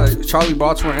 This got a Charlie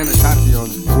Baltimore and a Shanti on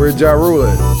it. Where's Ja Rule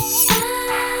at?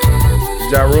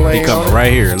 Ja Rule He ain't on coming it?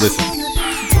 right here. Listen.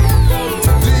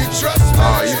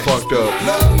 Oh, you fucked up.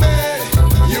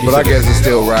 But I guess it's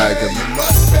still right. 'Cause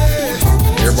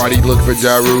everybody look for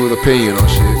Ja Rule's opinion on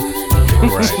shit.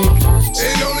 Right.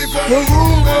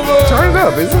 Turn it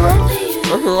up, is it right?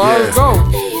 Let's go.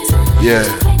 Yeah.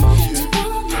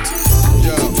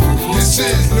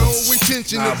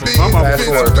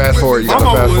 Fast forward. You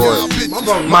gotta fast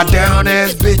forward. My down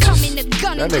ass bitches.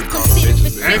 That nigga called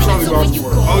bitches. And Charlie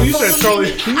Baltimore. Oh, you said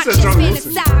Charlie. You said Charlie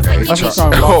Wilson.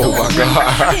 Oh my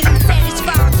god.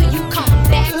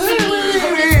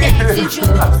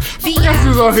 What else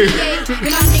is on here?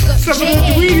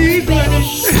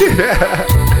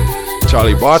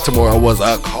 Charlie Baltimore was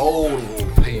a cold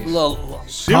piece.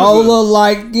 Cola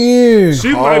like this.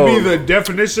 She might be the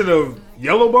definition of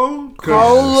yellow bone.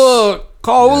 Cola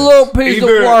piece of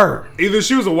work. Either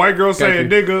she was a white girl saying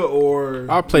nigga or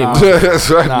I'll play. Nah. She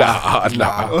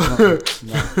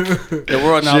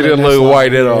didn't look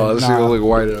white at all. She didn't look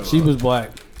white at all. She was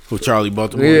black. Who Charlie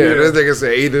Baltimore? Yeah, this nigga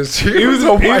said either she was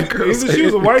a white girl. Either she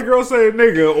was a white girl saying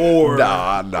nigga or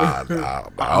Nah.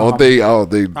 I don't think. I don't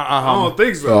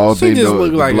think so. I don't She think just no,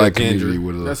 look the like black a ginger. community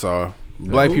would That's all.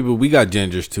 Black people, we got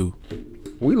gingers too.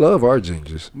 We love our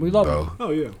gingers. We love though. them. Oh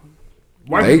yeah.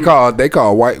 They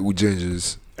call white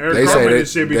gingers. Eric They Cartman say and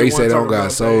shit be they the say one they don't talking got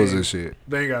about souls they- and shit.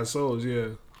 They ain't got souls, yeah.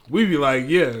 We be like,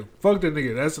 yeah, fuck that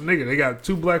nigga. That's a nigga. They got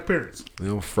 2 black parents.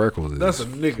 Them freckles. That's a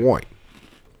nigga. Point.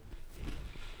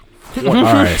 All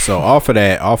right, so off of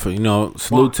that,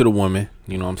 salute to the women.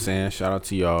 You know what I'm saying? Shout out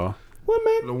to y'all.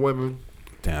 The women.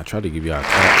 Damn, I tried to give y'all a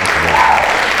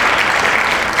clap.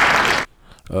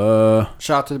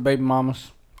 Shout out to the baby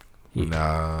mamas.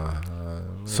 Nah.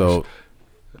 So,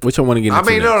 which I want to get I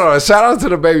into mean, next? no. Shout out to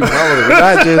the baby mama,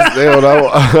 not just they don't know.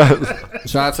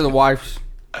 Shout out to the wives.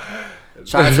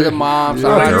 Shout out to the moms.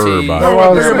 Shout Yeah, out to everybody. I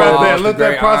was about that. Let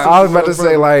that process. I was about to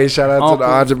say, like, shout out to the Uncle.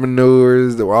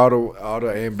 entrepreneurs, all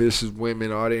the ambitious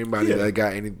women, anybody that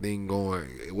got anything going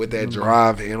with that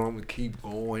drive, and I'm gonna keep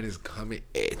going. It's coming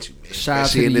at you, man. Shout out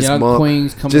Especially to in the this young month.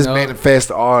 queens coming Just up. manifest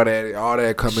all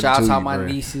that coming Shout out to to you, all my man.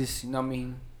 nieces. You know what I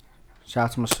mean? Shout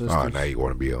out to my sisters. Oh, now you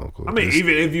want to be an uncle. I mean,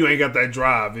 even if you ain't got that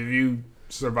drive, if you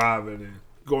surviving and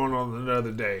going on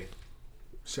another day,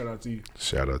 shout out to you.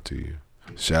 Shout out to you.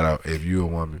 Shout out if you a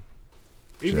woman.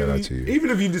 Even Shout out if to you. Even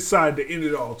if you decide to end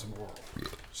it all tomorrow,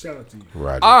 shout out to you.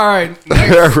 Roger. All right.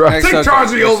 Next, Right. next Take subject,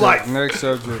 charge of your next life. Next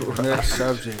subject. Next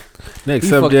subject. Next He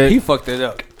subject. fucked it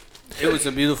up. It was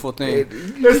a beautiful thing.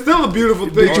 It's still a beautiful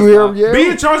thing. Did you hear him? Yeah. Be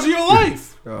in charge of your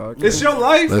life. Okay. It's your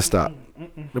life. Let's stop.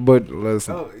 But let's.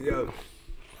 Oh, yo.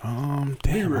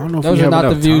 Damn, I don't know if Those we are have not the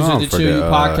enough views time of the for Chew the,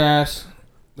 podcast.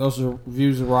 Those are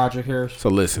views of Roger Harris. So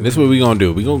listen, this is what we gonna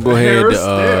do. We gonna go ahead. Harris, You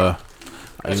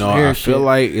know, I Harris feel shit.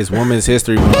 like it's Women's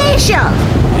History Month,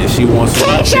 and she wants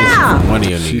some tips from one of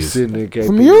your She's niggas. sitting in KP.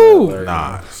 From you.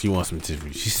 Nah, she wants some tips.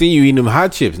 She seen you eating them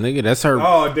hot chips, nigga. That's her.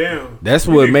 Oh, damn. That's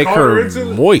You what didn't make call her into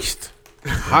the- moist.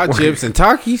 Hot chips and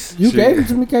Takis. You gave it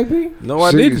to me, KP? No,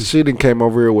 I didn't. She done came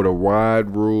over here with a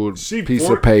wide ruled She piece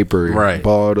poured- of paper, Right.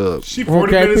 balled up, She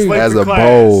 40 Okay, minutes late as to a class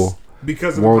bowl,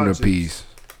 because of the wanting a hot chips. piece.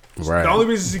 Right. The only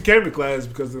reason she came to class is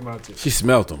because of the hot chips. She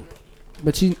smelt them.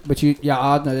 But y'all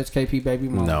all know that's KP baby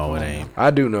mama. No, it ain't. I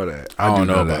do know that. I don't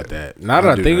do know about that. Now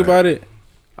that I do think know about it,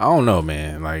 I don't know,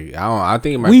 man. Like I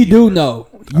think it might We be do know.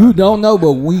 You don't know,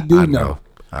 but we do I know. know.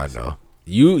 I know.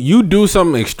 You do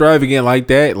something extravagant like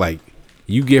that, like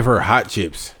you give her hot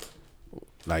chips,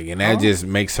 like, and that just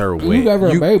makes her You wet. gave her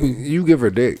a You, baby. you give her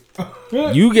dick.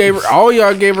 You gave her all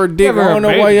y'all gave her dick. Give her I a don't know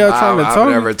why baby. y'all trying to I've talk.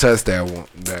 never touched that one.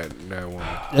 That one.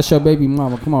 That's your baby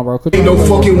mama. Come on, bro. Ain't no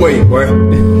fucking way, boy.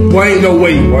 Boy, ain't no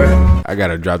way, boy. I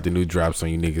gotta drop the new drops on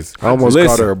you niggas. I almost Listen.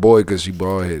 called her a boy because she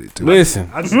bald headed too. Listen,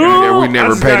 I just got We never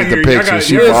just got painted the here. Y'all picture. got-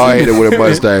 She y'all- bald headed with a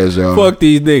mustache, y'all. fuck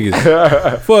these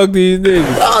niggas. Fuck these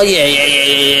niggas. Oh,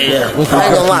 yeah. I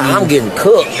ain't gonna lie, I'm getting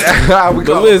cooked.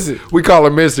 But listen, we call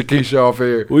her Mr. Keisha off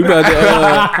here. we about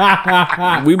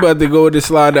to go with the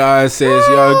slide the eye says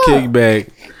y'all kick back.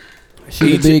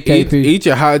 She's a big KP. Eat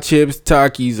your hot chips,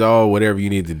 Takis, all whatever you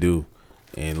need to do.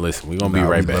 And listen, we're gonna be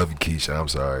right we back. love you, Keisha. I'm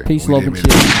sorry. Peace, We love, didn't and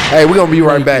mean- cheers. Hey, we're gonna be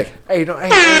right back. Hey, don't. Hey,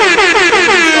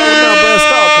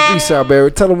 stop. Peace out,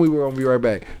 baby. Tell them we were gonna be right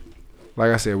back.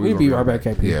 Like I said, We'll gonna be right back,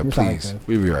 KP. Yeah, It's all right, please. babe.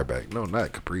 We'll be right back. No,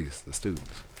 not Caprice. The students.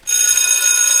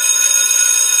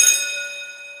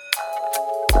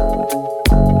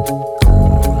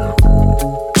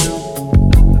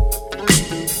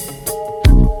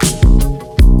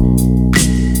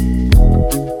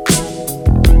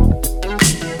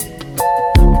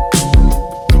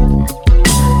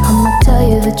 I'ma tell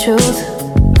you the truth.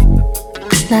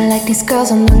 Not like these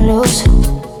girls on the loose.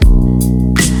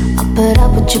 I'll put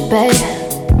up with you, babe.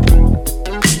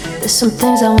 There's some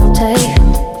things I won't take.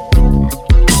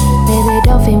 Baby,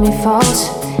 don't feed me false.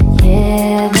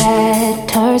 Yeah, that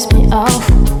turns me off.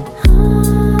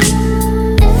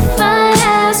 If I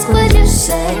ask, would you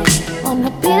say? Wanna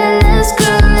be the last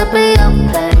girl up at your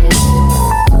place?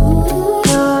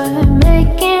 You're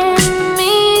making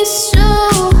me so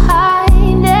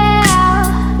high now.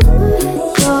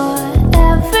 You're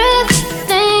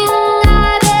everything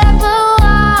I'd ever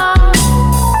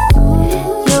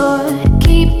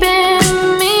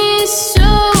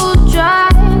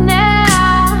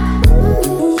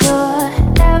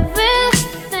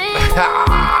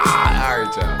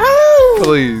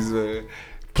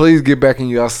Please get back in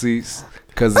y'all seats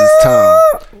because it's time.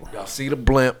 Y'all see the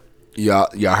blimp. Y'all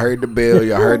heard the bell.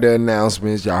 Y'all heard the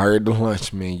announcements. Y'all heard the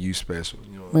lunch menu special.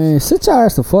 You know Man, sit y'all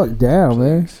ass the fuck down,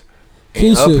 man. And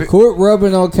Keisha, quit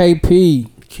rubbing on KP.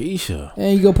 Keisha.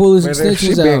 And you go pull his Man,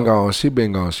 extensions she been out. gone. She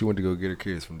been gone. She went to go get her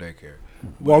kids from daycare.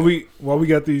 While we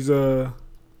got these going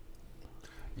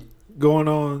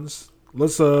on,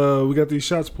 let's we got these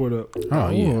shots poured up. Oh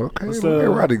yeah. Okay. Let's,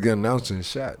 Everybody get announcing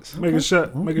shots. Make a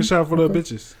shot for the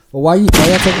bitches. Well, while y'all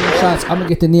taking the shots, I'm gonna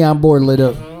get the neon board lit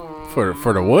up. For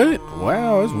the what?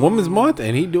 Wow, it's Women's Month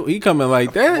and he coming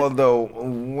like that. For the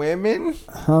women.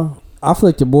 Huh? I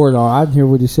flicked the board on. I didn't hear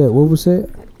what he said. What was that?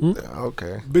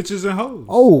 Okay. Bitches and hoes.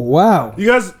 Oh wow. You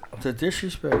guys, The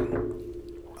disrespect.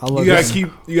 you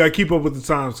gotta keep up with the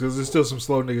times because there's still some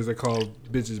slow niggas that call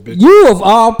bitches. You of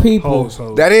all people.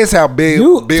 Hoes. That is how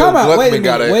Bill Gluckman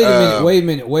got it. Wait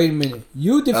a minute.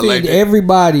 You defend elected.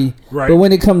 everybody, Right. but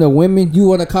when it come to women, you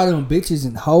want to call them bitches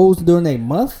and hoes during their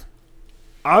month?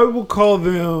 I will call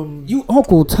them. You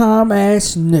Uncle Tom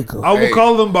ass nigga. I will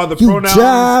call them by the You pronouns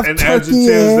jive and turkey adjectives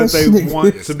that ass they nigga.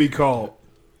 want to be called.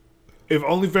 If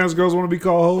OnlyFans girls want to be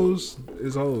called hoes,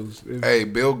 it's hoes. If Hey,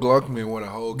 Bill Gluckman won a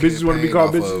whole Bitches wanna be campaign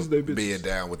called off bitches, of they bitches. being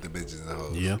down with the bitches and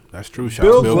hoes. Yeah, that's true. Shout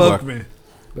Bill out to Bill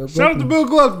Gluckman. Shout out to Bill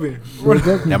Gluckman.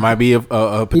 That might be a He did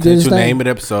his potential thing. name of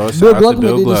the episode. Bill Shout out to Gluckman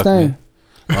Bill did his Gluckman. thing.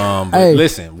 But Hey.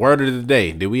 listen, word of the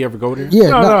day. Did we ever go there? Yeah,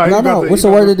 No, no. he got the- What's he the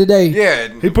got word the- of the day? Yeah,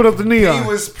 He put up the neon. he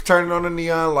was turning on the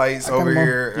neon lights over him on.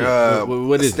 here. Yeah,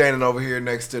 what is it? standing over here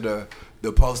next to the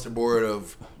poster board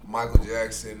of Michael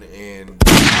Jackson and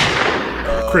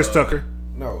Chris Tucker.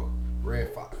 no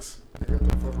Red Fox. What the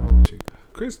fuck wrong with you?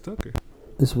 Chris Tucker.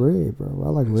 It's red, bro. I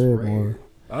like red more.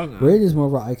 I don't know. Red is more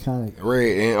of an iconic.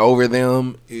 Red, and over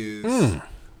them is a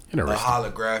Interesting.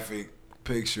 holographic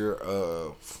picture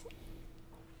of.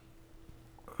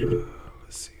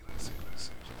 Let's see.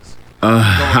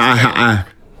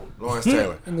 Lawrence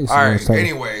Taylor. That nigga All right. Lawrence Taylor.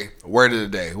 Anyway, word of the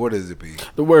day. What is it, P?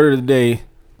 The word of the day is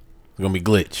gonna be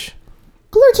glitch.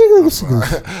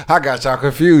 Glitchy. I got y'all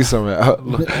confused somehow.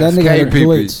 That nigga had a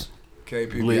glitch.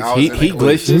 KPP. Glitch. I was in He the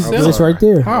glitched glitch. himself. Glitch right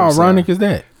there. How ironic is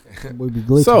that? We be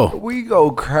glitching. So, We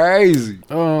go crazy.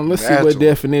 let's see Natural. what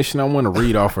definition I want to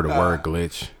read off of the word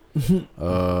glitch.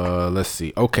 Let's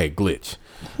see. Okay, glitch.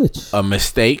 glitch. A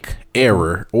mistake,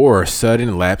 error, or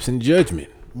sudden lapse in judgment.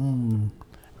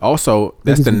 Also,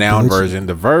 that's Niggas the be noun glitching. version.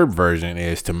 The verb version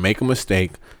is to make a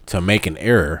mistake, to make an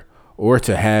error, or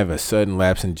to have a sudden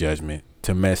lapse in judgment,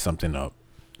 to mess something up.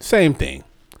 Same thing.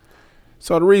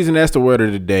 So the reason that's the word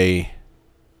of the day,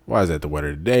 why is that the word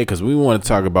of the day? Because we want to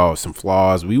talk about some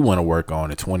flaws we want to work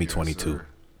on in 2022.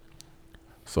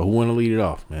 So who want to lead it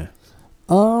off, man?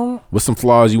 What's some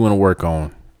flaws you want to work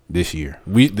on this year?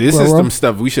 This is some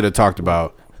stuff we should have talked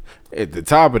about at the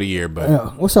top of the year, but Yeah.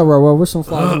 What's up, Ro? What's some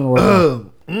flaws in the world?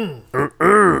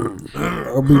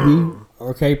 Or BB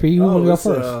or KP? Who want to go it's,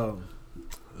 first?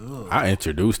 I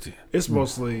introduced it. It's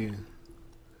mostly,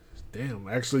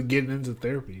 actually getting into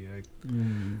therapy.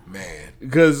 Man.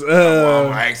 Because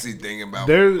I'm actually thinking about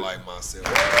there's- like myself.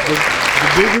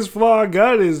 the biggest flaw I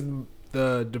got is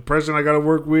the depression I got to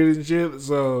work with and shit.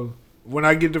 So when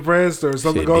I get depressed or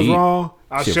something Shit goes deep. wrong,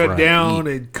 I Shit shut run down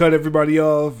deep. and cut everybody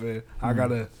off, and I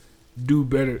gotta do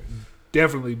better.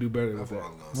 Definitely do better with that.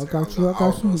 I got you.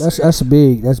 That's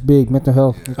big. That's big. Mental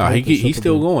health. He's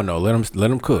still going though. Let him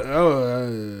cook. Put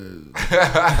the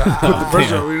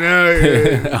pressure on me now. I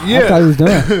thought he was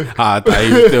done. I thought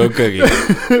he was still cooking.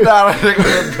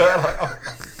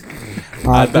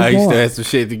 I thought he still had some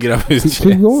shit to get off his chest.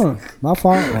 Keep going. My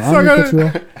fault. So I'm gonna cut you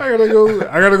off.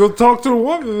 I gotta go talk to the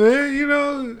woman, man. You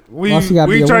know, Why she gotta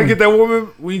we be a trying to woman? get that woman.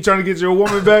 We trying to get your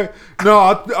woman back. No,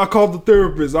 I called the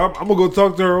therapist. I'm gonna go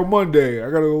talk to her on Monday. I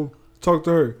gotta go talk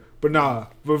to her. But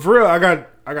but for real, I got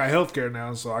healthcare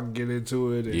now, so I can get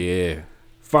into it. And Yeah,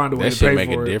 find a way that to shit pay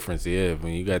make for a it. difference. Yeah,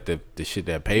 when you got the shit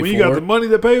that pay When for you got it. the money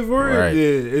to pay for it, Right.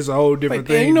 yeah, it's a whole different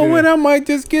Like, thing. you know than- what? I might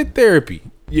just get therapy.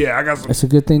 Yeah, I got some That's a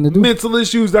good thing to do. mental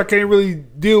issues that I can't really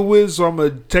deal with, so I'm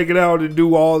gonna take it out and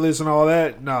do all this and all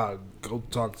that. Nah, go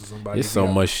talk to somebody. There's if so you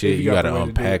got- much if shit you got got the to way do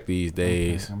unpack it. these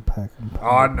days. Oh,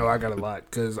 I know I got a lot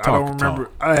because I Talk don't the remember.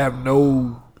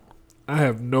 I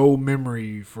have no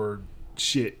memory for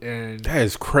shit, and That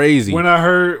is crazy. when I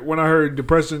heard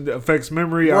depression affects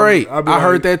memory, Right, I'd be I like,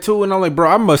 heard that too, and I'm like, bro,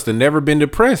 I must have never been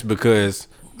depressed because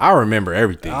I remember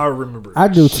everything. I remember. I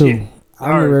do shit. too. I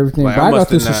remember everything, Like, but I I go must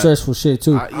through have some not- stressful shit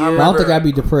too. But I don't think I'd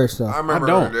be depressed though. I remember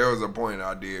don't. there was a point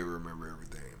I did remember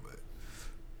everything, but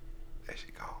that shit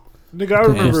gone. Nigga, I It's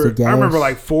remember. the gas. I remember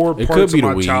like 4 It parts could be of the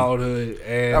my weed. childhood,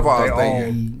 and That's what I they was all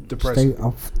thinking. depressing. Stay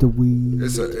off the weed.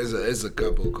 It's a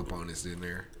couple of components in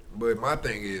there. But my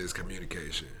thing is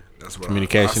communication. That's what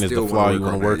Communication I is the still flaw wanna you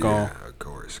wanna on work that. on? Yeah, of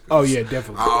course. 'Cause Oh yeah,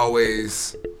 definitely. I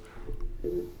always,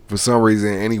 for some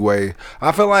reason, anyway,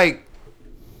 I feel like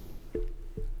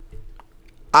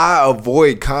I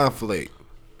avoid conflict.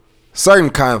 Certain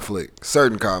conflict,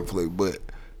 but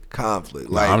conflict.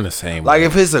 No, Like I'm the same Like way.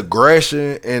 if it's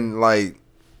aggression and like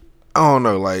I don't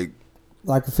know, like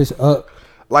if it's up.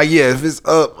 Like yeah, if it's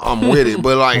up, I'm with it.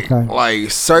 But like Okay.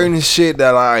 like certain shit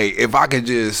that if I could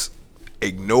just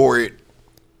ignore it,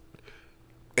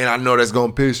 and I know that's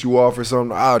gonna piss you off or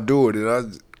something, I'll do it. And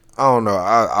I don't know.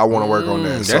 I want to work on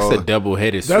that. That's So a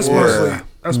double-headed That's sword.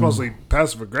 mostly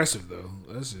passive aggressive though.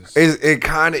 That's just it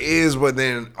kind of is, but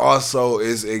then also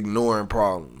it's ignoring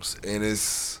problems, and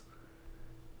it's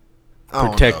I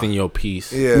don't Protecting know. your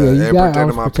peace. Yeah, Yeah, you and gotta protecting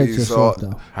always my protect peace. yourself, So,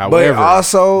 though. However,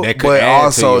 that could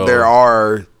add to your- there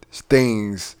are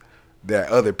things that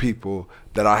other people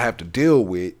that I have to deal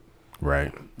with.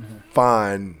 Right.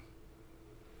 Find.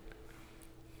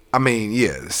 I mean,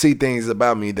 yeah, see things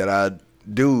about me that I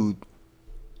do,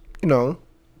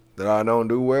 that I don't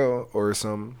do well or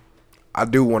something. I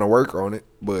do want to work on it,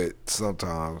 but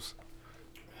sometimes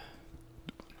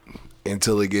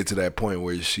until it get to that point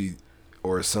where she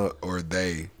or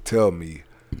they tell me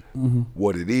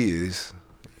what it is,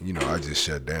 I just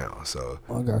shut down. So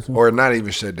I got you. or not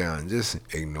even shut down, just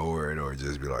ignore it or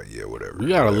just be like, yeah, whatever. We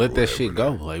gotta whatever, let that whatever, shit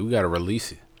go. Like we gotta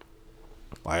release it.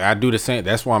 Like I do the same.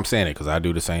 That's why I'm saying it, because I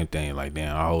do the same thing. Like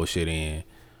damn, I hold shit in,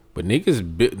 but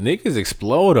niggas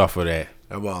explode off of that.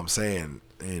 That's what I'm saying,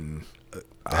 and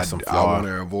I That's some want flaw.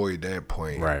 to avoid that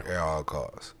point Right. at all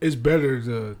costs. it's better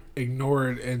to ignore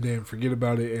it and then forget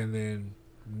about it and then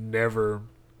never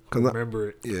 'Cause remember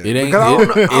it. Yeah, It ain't. Because I don't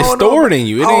know- I It's don't know- stored in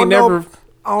you. It I ain't don't know- never.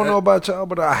 I don't know about y'all,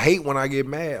 but I hate when I get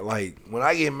mad. Like when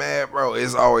I get mad, bro,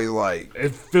 it's always like,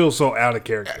 It feels so out of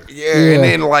character. yeah, Yeah. and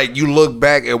then like you look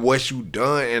back at what you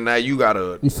done, and now you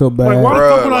gotta, You feel bad. Like, why the bruh,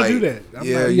 fuck would I like, do that? I'm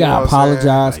yeah, like, you know gotta what I'm saying?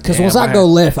 apologize. Because Like, once damn, I go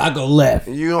left, I go left.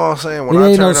 You know what I'm saying? When It I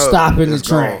ain't no turn up, stopping the it's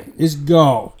train. gone. It's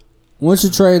gone. Once the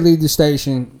train leaves the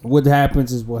station, what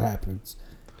happens is what happens.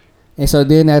 And so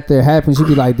then after it happens, you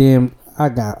be like, damn, I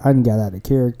done got out of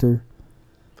character.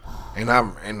 And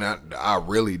I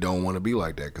really don't want to be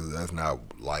like that because that's not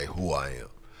like who I am.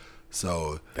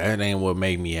 So That ain't what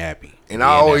make me happy. and I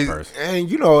always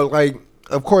and like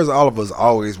of course all of us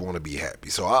always want to be happy.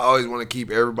 So I always want to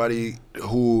keep everybody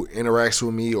who interacts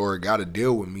with me or got to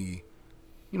deal with me,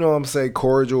 I'm saying,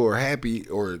 cordial or happy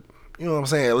or what I'm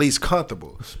saying, at least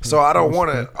comfortable. So I don't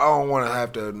want to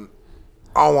have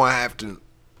to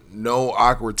no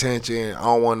awkward tension. I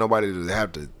don't want nobody to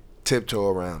have to tiptoe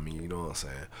around me, you know what I'm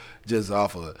saying? Just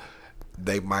off of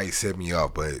they might set me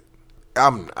up, but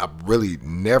I really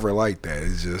never like that.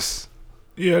 It's just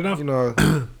Yeah, no,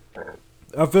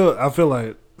 I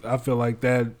feel like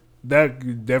that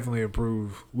could definitely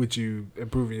improve with you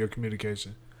improving your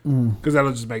communication because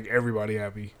that'll just make everybody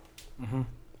happy.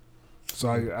 So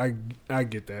I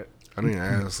get that. I didn't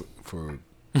ask for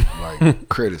like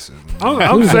criticism.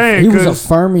 I'm saying he was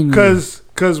affirming you.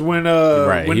 because when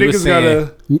Right, when he was niggas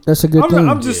gotta That's a good thing.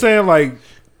 I'm just saying like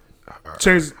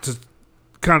change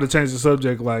the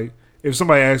subject. Like if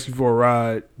somebody asks you for a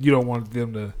ride, you don't want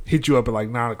them to hit you up at like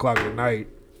 9:00 at night.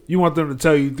 You want them to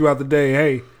tell you throughout the day,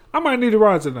 hey, I might need a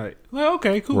ride tonight. Well,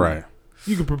 okay, cool. Right.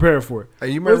 You can prepare for it.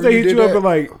 Hey, you What if remember they you hit did you up that? at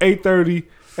like 8:30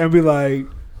 and be like,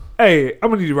 hey, I'm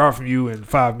gonna need a ride from you in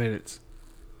 5 minutes.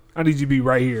 I need you to be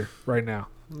right here, right now.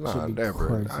 Nah,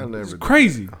 never. I never. It's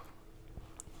crazy.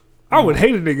 I would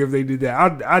hate a nigga if they did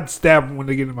that. I'd stab them when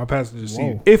they get in my passenger seat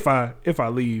Whoa. if I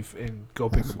leave and go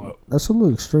pick them up. That's a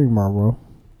little extreme, bro.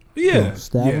 Yeah,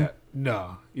 stab yeah. 'em?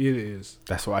 No, it is.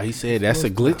 That's why he said that's a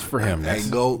glitch for him. Hey, That's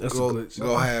go that's a go glitch.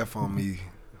 go half on me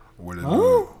with it. Huh?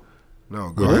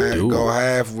 No, Don't do go it.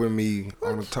 half with me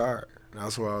on the tire.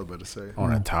 That's what I was about to say.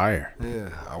 on a tire. Yeah,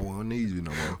 I won't need you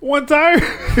no more. One tire,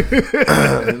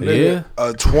 Yeah.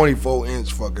 A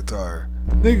 24-inch fucking tire.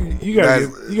 nigga. You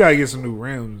gotta get some new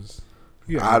rims.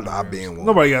 You gotta get new I rims. been one.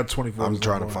 Nobody got 24. I'm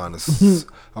trying to find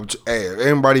hey, if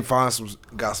anybody got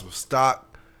some stock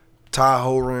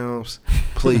Tahoe rims,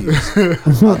 please.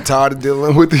 I'm tired of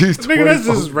dealing with these. Nigga, that's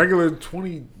 24 just regular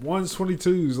 21s,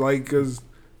 22s. Like, cause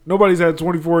nobody's had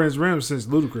 24-inch rims since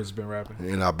Ludacris has been rapping.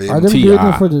 And I've Are been. them T.I. good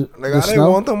enough for the Nigga, I didn't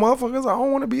snow? want them motherfuckers. I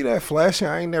don't want to be that flashy.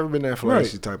 I ain't never been that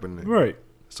flashy Right. type of nigga. Right.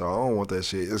 So I don't want that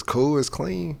shit. It's cool. It's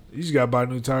clean. You just gotta buy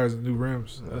new tires and new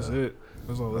rims. That's it.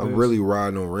 That's all it I'm is. really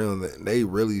riding on rims. They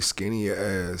really skinny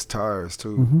ass tires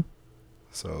too. Mm-hmm.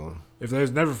 So, If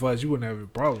there's never flats, you wouldn't have a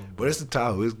problem. but it's the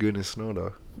Tahoe. It's good in snow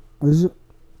though. Is it?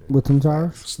 With them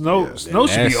tires? Snow should be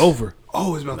that's- over.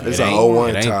 Oh, it's about to It's It an ain't- 01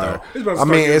 it ain't Tahoe. It's about to I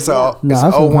mean, start it's getting a warm. No, it's it's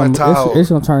a gonna 01 come- it's- Tahoe. it's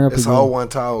gonna turn up It's again. a 01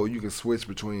 Tahoe. You can switch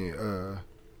between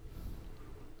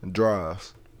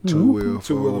drives, 2-wheel,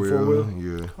 Two-wheel and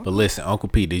 4-wheel. Yeah. But listen, Uncle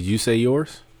P, did you say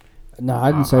yours? No,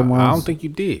 I didn't say mine. I don't think you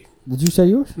did. Did you say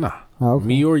yours? Nah. Oh, okay.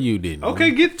 Me or you didn't. Okay,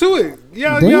 get to it.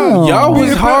 Yeah, Damn. Y'all was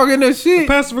Being hogging the shit.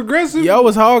 passive aggressive. Y'all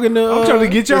was hogging the. I'm trying to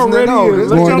get y'all This ready. nigga, and this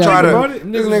let y'all nigga think try about to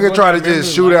it. this nigga try to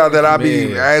just shoot out that I be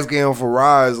Man. asking him for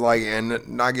rides like and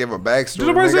not give a backstory. Did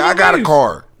nobody say Nigga, I no got a names?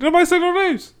 car. Did nobody say no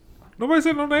names? Nobody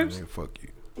said no names. Man, fuck you.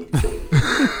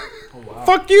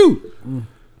 Fuck you.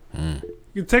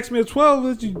 You text me at 12.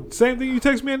 That's you same thing you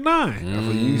text me at 9. That's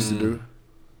what you used to do.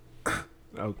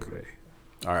 Okay.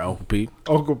 All right, Uncle P.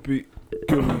 Uncle Pete.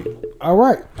 Kill me. All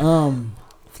right.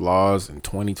 Flaws in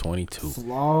 2022.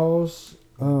 Flaws.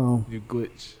 You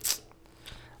glitch.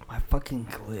 My fucking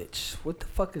glitch. What the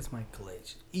fuck is my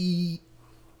glitch?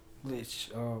 Glitch.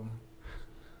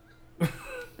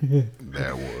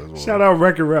 That was one. Shout out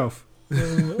Wreck-It Ralph.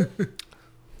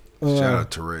 Shout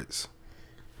out Tourette's.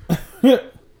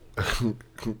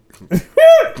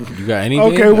 You got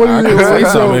anything? Okay, what I is can it? say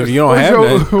something if you don't have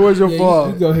nothing. What's your Yeah, flaw?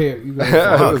 you go ahead. You go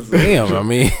ahead. Fuck, damn, I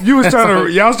mean, You was trying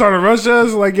to, y'all starting to rush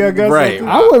us like y'all got Right. something?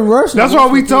 I wasn't rushing. That's I why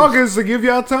was we confused. talking is to give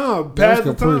y'all time. Pass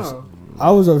the Caprice. time.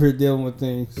 I was over here dealing with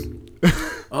things.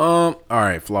 all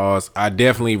right, flaws. I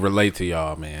definitely relate to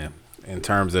y'all, man. In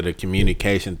terms of the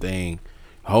communication thing,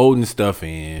 holding stuff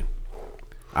in.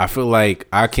 I feel like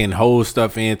I can hold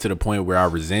stuff in to the point where I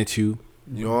resent you,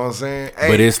 You know what I'm saying?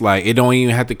 but it's like it don't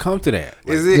even have to come to that.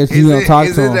 Like, Is it That you don't talk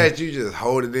to him. that you just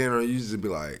hold it in, or you just be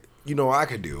like, you know, I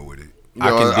can deal with it. You I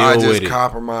know, can I deal just with it.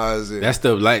 compromise it. that's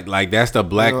the like that's the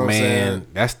black You know what I'm man. saying?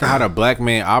 That's how the black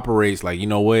man operates. Like, you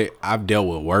know what? I've dealt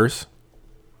with worse.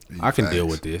 I can deal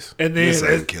with this. And then This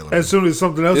ain't killing as soon as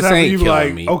something else This happens, ain't you be killing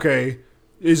like, me. okay,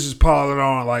 it's just piling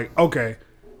on. Like, okay,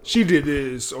 she did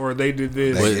this or they did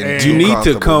this. But and you need to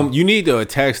comfortable. come. You need to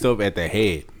attack stuff at the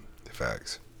head.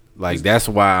 Facts. Like, that's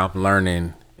why I'm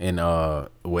learning in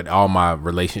with all my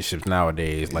relationships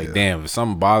nowadays. Like, damn, if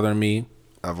something bothering me,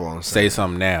 I've always say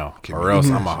something now, or else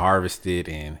I'm gonna harvest it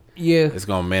and Yeah. it's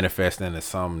gonna manifest into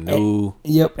something new.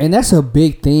 Yep, and that's a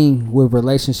big thing with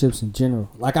relationships in general.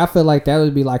 Like I feel like that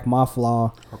would be like my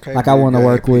flaw. Okay, like I big want to gang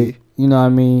work P. with, you know what I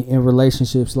mean, in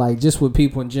relationships, like just with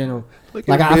people in general. Look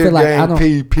Like at I Beer feel like I Gang don't,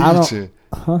 P I don't, peaching.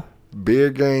 huh? Beer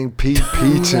Gang P You know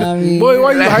peaching. what I mean? Boy,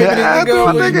 why you hyping I it,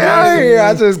 nigga?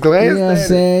 I just You glanced know what I'm at it.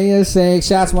 saying? You know what I'm saying?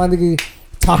 Shouts my nigga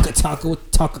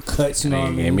Tonka Cuts, you know what I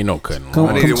Ain't mean? gave me no cutting. Come, I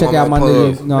on. need come to check want out my my nigga.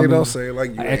 plug. You know what I They don't mean? say it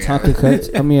like you At ain't. Tonka Cuts.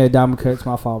 I mean, at Diamond Cuts.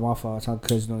 My fault. Tonka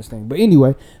Cuts doing this thing. But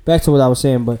anyway, back to what I was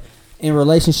saying. But in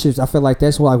relationships, I feel like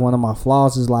that's like one of my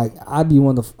flaws is like I be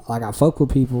one of the, like I fuck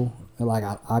with people. And like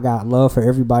I got love for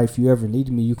everybody. If you ever need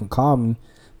me, you can call me.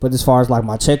 But as far as like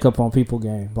my checkup on people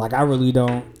game, like I really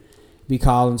don't be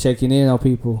calling, checking in on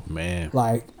people. Man,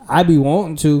 Like I be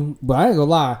wanting to, but I ain't gonna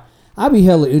lie. I be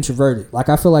hella introverted. Like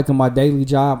I feel like in my daily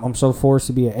job, I'm so forced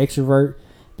to be an extrovert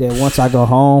that once I go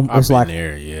home, I've it's been like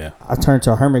there, yeah. I turn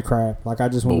to a hermit crab. Like I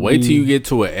just want But to wait be, till you get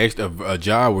to a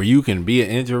job where you can be an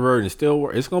introvert and still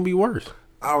work. It's gonna be worse.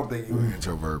 I don't think you an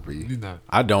introvert, P.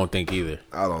 I don't think either.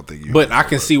 I don't think you. But I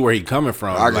can see where he coming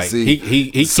from. I can like, see.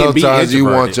 he can be Sometimes you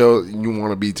want introverted. you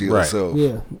want to be to Right. yourself.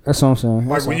 Yeah, that's what I'm saying. Like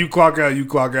That's when all. you clock out, you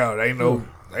clock out. Ain't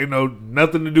no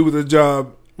nothing to do with the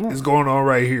job. It's going on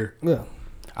right here. Yeah.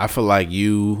 I feel like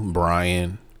you,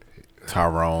 Brian,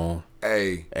 Tyrone,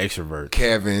 Hey, extrovert,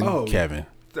 Kevin, Oh. Kevin.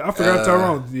 I forgot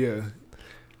Tyrone. Yeah.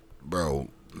 bro,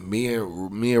 me and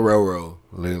Roro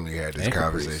literally had this Ain't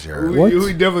conversation. We, earlier.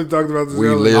 we definitely talked about this We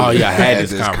earlier. literally Oh, yeah, I had had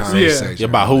this conversation. Yeah. Yeah,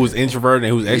 about who was introverted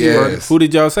and who's extroverted. Yes. Who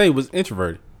did y'all say was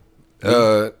introverted?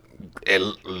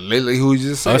 And literally, who you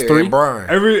just said? Us three? And Brian.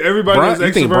 Everybody Brian, was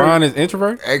you think extrovert. Brian is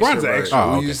introverted? Brian's an Extrovert. extrovert.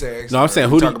 Oh, Who okay. you say extrovert? No, I'm saying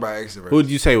We who talk did, about extrovert. who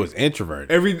did you say was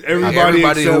introverted? Everybody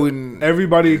Everybody except, who didn't-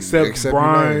 everybody except except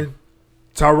Brian. United.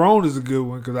 Tyrone is a good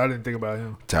one because I didn't think about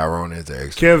him. Tyrone is the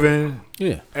extrovert. Kevin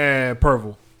Yeah, and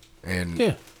Purple. And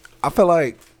yeah. I feel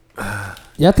like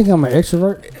Y'all think I'm an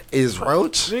extrovert? is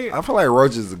Roach. I feel like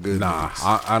Roach is a good. Nah, mix.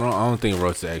 I don't think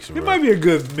Roach is He extrovert. might be a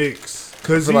good mix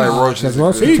because I feel like Roach is a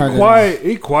Roach good. is he turned it quiet.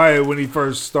 He quiet when he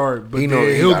first start, but He then know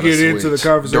he he'll gotta get into the switch.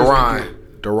 conversation.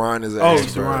 Duran is an Oh,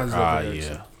 extrovert. Duran's definitely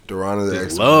yeah. Duran is an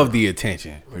Just extrovert. love the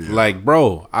attention. Like,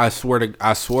 bro, I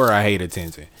swear I hate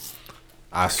attention.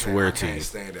 I swear I to you. can't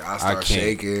stand it. I start can't.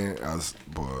 shaking.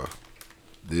 Boy,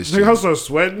 this Nigga, shit. I start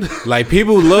sweating. Like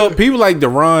people like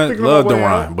Duran, Thinking love about way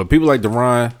Duran, out. but people like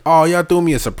Duran. Oh, y'all threw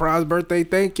me a surprise birthday.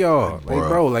 Thank y'all. Like, bruh.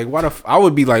 bro, like why I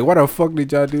would be like, why the fuck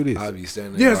did y'all do this? I be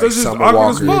standing Yes, there that's just Summer awkward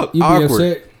as Walker. fuck. You be Awkward.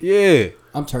 upset? Yeah.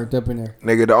 I'm turned up in there.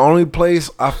 Nigga, the only place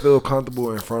I feel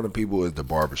comfortable in front of people is the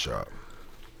barbershop.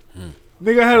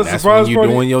 Nigga, I had a That's surprise when you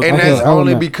party. doing your And thing. that's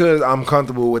only because I'm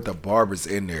comfortable with the barbers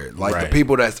in there. Like Right. the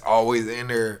people that's always in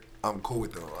there, I'm cool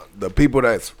with them. The people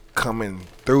that's coming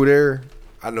through there,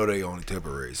 I know they only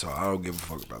temporary, so I don't give a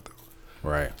fuck about them.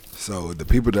 Right. So the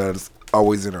people that's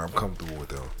always in there, I'm comfortable with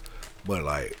them. But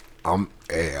like, I'm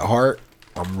at heart,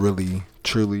 I'm really,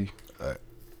 truly an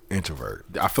introvert.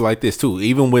 I feel like this too.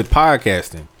 Even with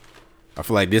podcasting, I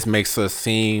feel like this makes us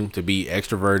seem to be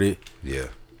extroverted. Yeah.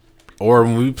 Or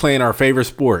when we playing our favorite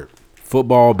sport,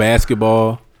 football,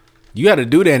 basketball, you got to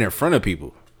do that in front of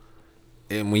people.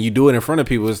 And when you do it in front of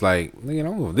people, it's like, you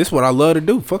know, this is what I love to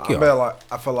do. Fuck y'all.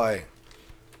 I feel like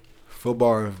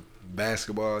football and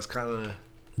basketball is kind of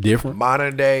Different.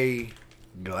 modern day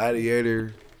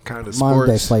gladiator kind of Modern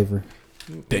day sports. flavor.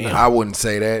 Damn. I wouldn't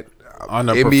say that On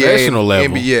a professional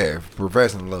level. NBA,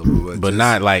 professional level, But just-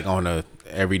 not like on a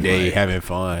everyday Right. having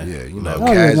fun. Yeah, you know, level.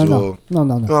 Oh, yeah, casual. no. You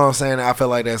know what I'm saying? I feel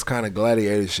like that's kind of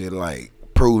gladiator shit, like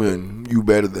proving you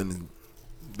better than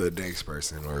the next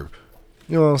person, or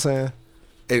you know what I'm saying?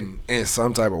 In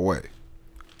some type of way.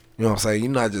 You know what I'm saying?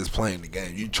 You're not just playing the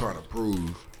game. You trying to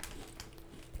prove.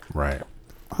 Right.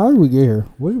 How did we get here?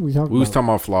 What did we talk We was about? talking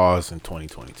about flaws in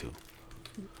 2022.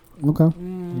 Okay.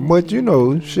 But you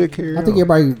know, shit carry I think on.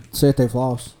 everybody said they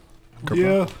flaws.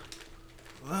 Yeah.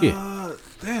 Yeah.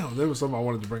 Damn, there was something I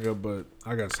wanted to bring up, but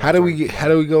I got. How do we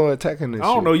go attacking this? I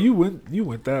don't shit? know. You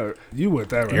went that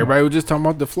right. Everybody was just talking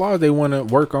about the flaws they want to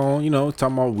work on. You know,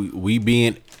 talking about we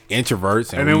being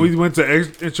introverts, And then we went to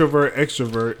introvert,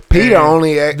 extrovert. Peter and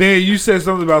only Then you said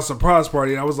something about surprise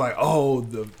party, and I was like, oh,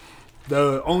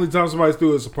 the only time somebody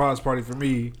threw a surprise party for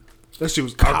me, that shit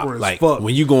was awkward as like fuck.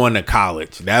 when you going to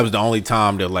college. That was the only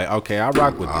time they're like, okay, I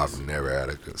rock with this. I've never had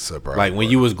a surprise. Like when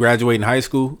you was graduating high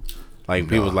school, like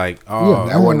people was like, oh,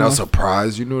 that wasn't a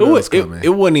surprise. You knew that was coming. It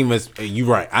wasn't even. You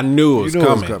right. I knew it was, knew it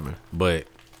was coming, coming. but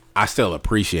I still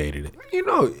appreciated it. You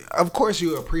know, of course,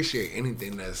 you appreciate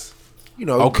anything that's, you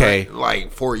know, Okay.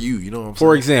 like for you. You know what I'm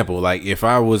For saying? example, like if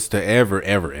I was to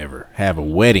ever have a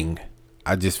wedding,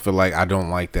 I just feel like I don't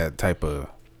like that type of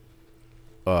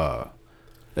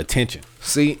attention.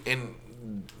 See, and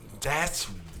that's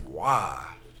why,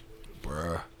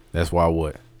 bruh. That's why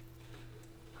what?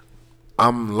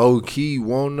 I'm low key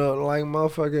wanting to like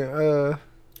motherfucking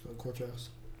Courthouse.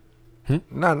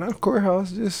 not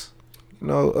courthouse, just you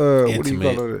know what do you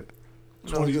Intimate. call it?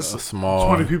 You know, just A small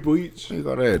 20 people each. what do you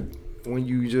call that when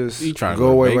you just You trying to go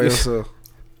go to away by Vegas? yourself.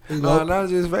 Elope. No, not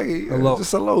just Vegas. Elope.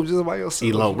 Just elope, just by yourself.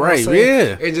 Elope, You know what I'm right,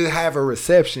 saying? yeah. And just have a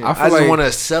reception. I I feel just like- want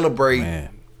to celebrate Man.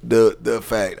 the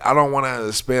fact. I don't want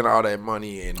to spend all that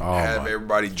money and Oh, have my.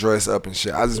 everybody dress up and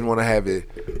shit. I just want to have it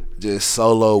just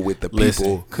solo with the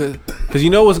Listen, people cause you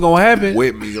know what's gonna happen.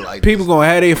 with me. Like People gonna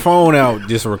have their phone out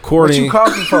just what recording. you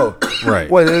coughing for? Right.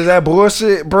 What is that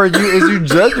bullshit, bro? Is you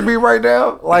judging me right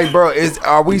now? Like, bro,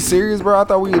 are we serious, bro? I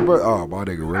thought we was, bro. Oh, my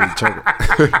nigga really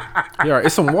choking. Yeah,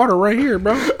 it's some water right here,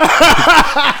 bro.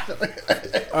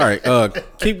 All right,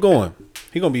 keep going.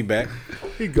 He gonna be back.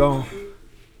 He gone.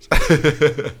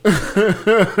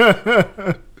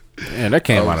 Man, that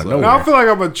came out of Now I nowhere. feel like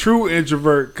I'm a true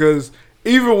introvert because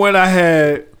even when I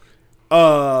had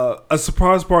a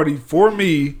surprise party for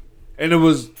me, and it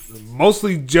was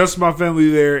mostly just my family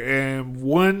there and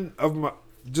one of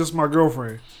my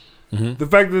girlfriend. Mm-hmm. The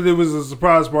fact that it was a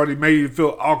surprise party made it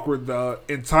feel awkward the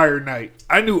entire night.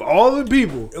 I knew all the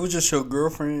people. It was just your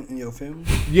girlfriend and your family.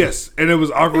 Yes, and it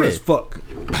was awkward as fuck.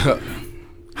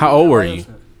 How old were you?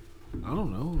 I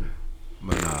don't know.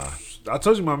 But nah. I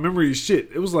told you my memory is shit.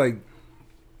 It was like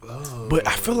But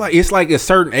I feel like it's like a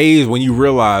certain age when you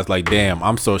realize, like, damn,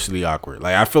 I'm socially awkward.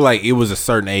 Like, I feel like it was a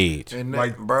certain age. And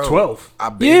like bro, 12.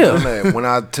 I've been doing that when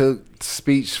I took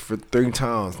speech for 3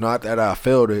 times. Not that I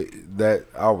failed it, that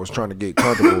I was trying to get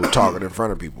comfortable talking in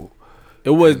front of people.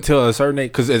 It wasn't till a certain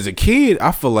age. Because as a kid,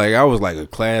 I feel like I was like a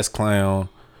class clown.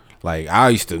 Like, I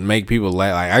used to make people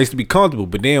laugh. Like, I used to be comfortable.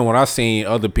 But then when I seen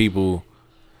other people,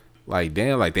 like,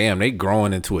 damn, they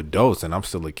growing into adults and I'm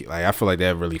still a kid. Like, I feel like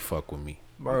that really fuck with me.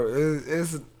 Bro,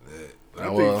 it's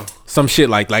well, Some shit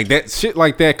like that. Shit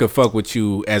like that could fuck with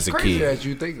you as a crazy kid. that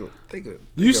you think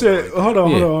You said, like hold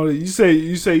on. Yeah. You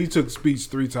say you took speech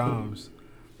 3 times,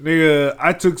 nigga.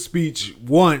 I took speech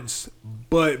once,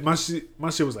 but my shit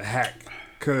was a hack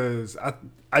because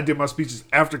I did my speeches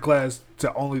after class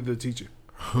to only the teacher.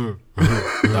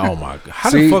 Oh my god! How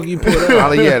See? the fuck you put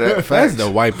that? Yeah, That's facts. the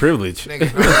white privilege.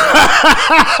 Nigga,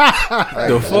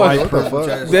 The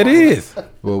fuck? That is.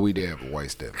 Well, we did have a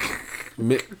white step.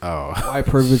 Oh, White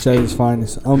privilege at its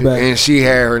finest. I'm back. And she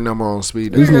had her number on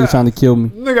speed. These niggas trying to kill me.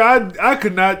 Nigga,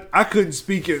 I couldn't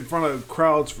speak in front of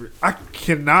crowds for. I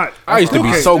cannot. I used to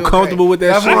be so comfortable with that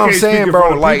That's shit. what I'm can't speak saying, in bro.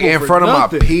 front of Like people in for front of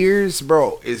nothing. my peers,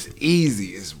 bro, it's easy.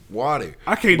 It's water.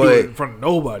 I can't But, do it in front of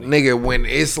nobody. Nigga, when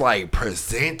it's like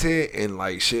presented and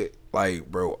like shit,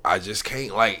 like bro, I just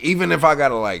can't. Like even if I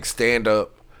gotta like stand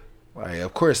up, like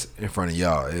of course in front of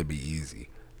y'all it'd be easy.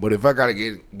 But if I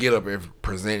gotta get up and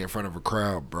present in front of a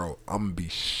crowd, bro, I'm gonna be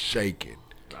shaking.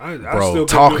 I Bro, still couldn't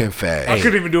talking do it. fast. I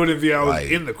couldn't even do it if I was Like,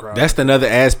 in the crowd. That's another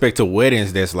aspect of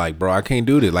weddings that's like, bro, I can't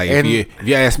do this. Like, And- if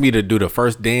you ask me to do the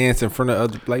first dance in front of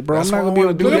other, like, bro, I'm That's not what gonna be I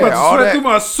able to do wanna I'm do that. about to all sweat that- through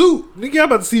my suit. Nigga, I'm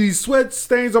about to see these sweat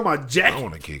stains on my I jacket.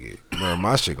 wanna kick it, bro.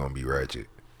 My shit gonna be ratchet.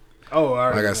 Oh, all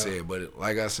right. Like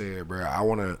I said, bro,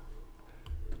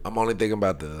 I'm only thinking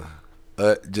about the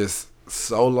just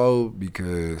solo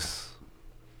because,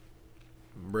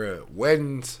 bro,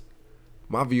 weddings.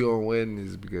 My view on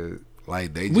weddings is because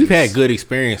like We've had good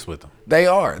experience with them. They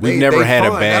are. We've never had a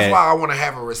fun. bad- That's why I want to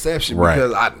have a reception Right.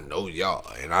 because I know y'all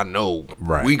and I know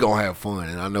Right. we gonna have fun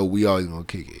and I know we always gonna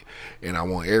kick it and I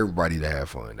want everybody to have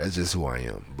fun. That's just who I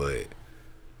am. But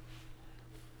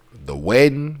the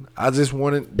wedding, I just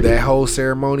wanted that whole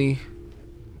ceremony,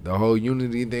 the whole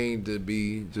unity thing to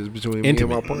be just between Intimate.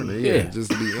 me and my partner. Yeah. Yeah,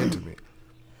 just to be intimate.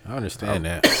 I understand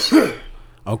that.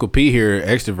 Uncle P here,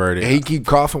 extroverted. And he keep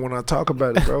coughing when I talk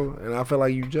about it, bro. And I feel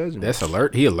like you judging me. That's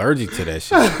alert. He allergic to that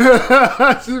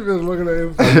shit. She been looking at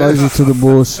him. Allergic to the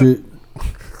bullshit.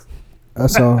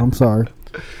 That's all. I'm sorry.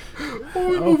 What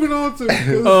we moving on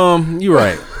to? You're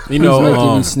right. You He's making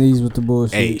know, me sneeze with the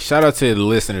bullshit. hey, shout out to the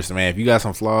listeners, man. If you got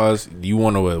some flaws you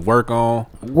want to work on,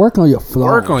 Work on your flaws.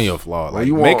 work on your flaw. Like,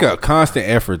 you make want- a constant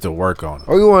effort to work on it.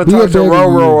 Oh, you want Be to a talk to better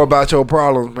Roro you. about your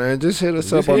problems, man? Just hit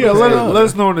us up on Yeah, the let Facebook.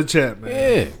 us know in the chat, man.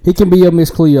 Yeah. He can be your Miss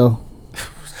Cleo.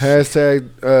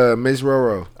 Hashtag Miss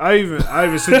Roro. I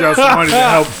even sent y'all some money to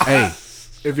help. Hey,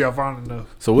 if y'all find enough.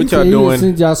 so what He y'all said he would doing?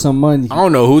 Send y'all some money. I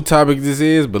don't know who topic this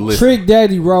is, but listen. Trick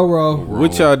Daddy Roro.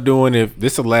 What y'all doing if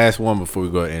this is the last one before we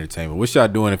go to entertainment? What y'all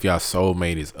doing if y'all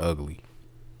soulmate is ugly?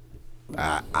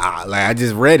 I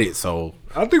just read it, so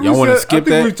I think y'all we want to said, skip I think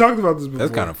that? we talked about this before.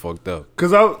 That's kind of fucked up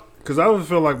Cause I would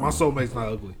feel like my soulmate's not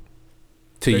ugly.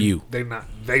 to you. They not.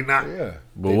 Yeah.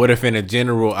 But what if in the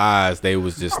general eyes they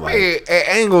was just like, Hey, at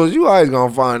angles, you always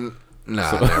gonna find.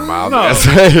 Nah, never mind. No. I was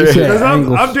Yeah. gonna say- Cause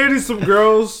angles. I've dated some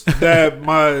girls that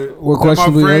my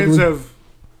questionably friends ugly? have.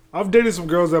 I've dated some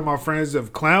girls that my friends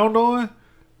have clowned on,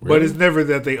 but it's never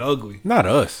that they ugly. not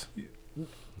us?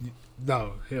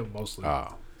 No, him mostly.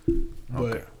 Oh,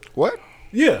 But What?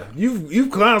 yeah, you've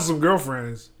clowned some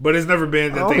girlfriends, but it's never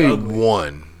been that they Only ugly.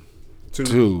 one, Two,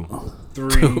 two,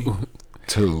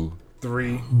 three,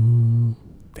 3.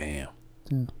 damn.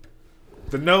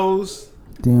 The nose.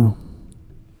 Damn.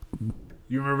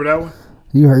 You remember that one?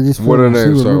 You heard this. What are She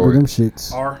names start remember with? them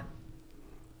shits. R.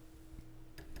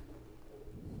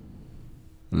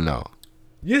 no.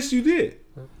 Yes, you did.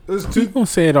 There's two. You gonna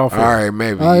say it off? All right,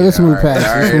 maybe. All right, let's move past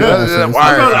All this. right, Let's move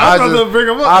past this. I thought to bring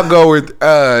him up. I'll go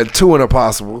with 2 and a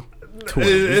possible. It's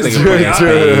This nigga 3. playing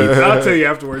spades. I'll tell you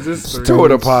afterwards. It's 3. 2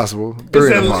 and a possible. 3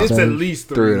 It's and a at possible. least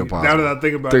 3. 3 and a possible. Now that I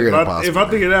think about 3 it, and a if possible. I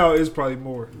think it out, it's probably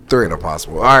more. 3 and a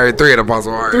possible. All right, 3 and a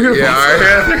possible. All right. Yeah,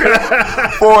 all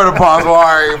right. 4 and a possible. All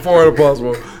right, 4 and a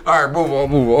possible. All right,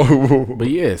 move on. But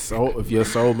yeah, so if your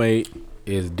soulmate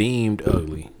is deemed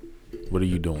ugly, what are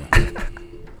you doing?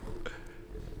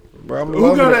 Bro, I'm Who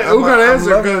loving got it. to I'm answer?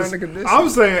 loving Because our condition.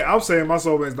 I'm saying my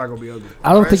soulmate's not gonna be ugly.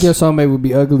 I don't think your soulmate would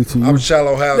be ugly to you. I'm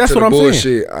shallow how That's to what the I'm saying.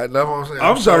 bullshit. That's what I'm saying. I'm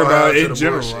talking shallow about how to in the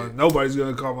general. bullshit. Nobody's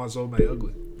gonna call my soulmate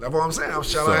ugly. That's what I'm saying. I'm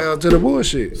shallow how to the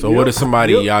bullshit. So what if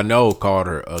somebody y'all know called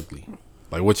her ugly?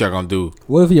 Like, what y'all gonna do?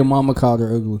 What if your mama called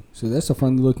her ugly? So that's a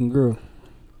funny looking girl.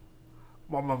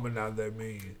 My mama not that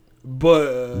mean,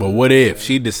 but But what if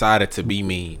she decided to be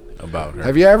mean about her?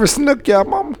 Have you ever snook your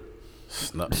mama?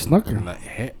 Snuck her.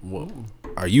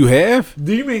 Are you have?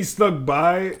 do you mean snuck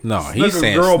by? No, snuck he's a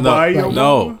saying girl snuck. by your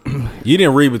No, mama? you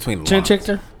didn't read between the Chin lines. checked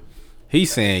her.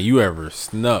 He's saying you ever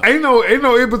snuck. Ain't no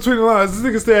in between the lines. This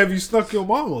nigga said, "Have you snuck your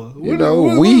mama?" You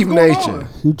know, Weave Nation.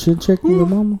 You chin checking your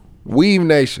mama? Weave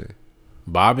Nation.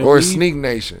 Bob and Or Weave? Sneak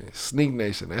Nation. Sneak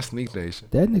Nation. That's Sneak Nation.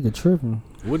 That nigga tripping.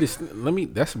 What is? Let me.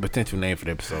 That's a potential name for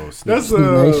the episode. That's Sneak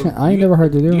Nation. I ain't never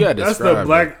heard of them. You gotta That's the describe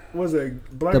black. it. What's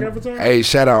it? Black The- Avatar? Hey,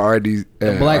 shout out RD,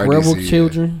 The Black RDC. Rebel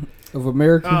Children of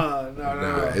America.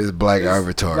 No. It's Black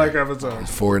Avatar. Black Avatar.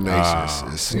 4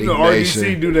 nations. It's Sneak You know, Nation.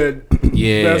 RDC do that. Yeah,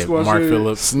 Yeah, basketball Mark shit.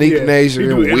 Phillips. Sneak Yeah, he Nation,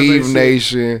 do anime Weave shit.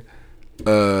 Nation,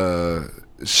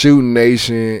 Shooting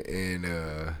Nation, and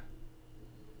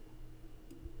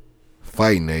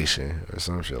Fight Nation or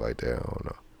some shit like that. I don't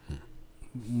know.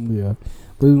 Yeah.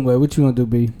 But anyway, what you gonna do,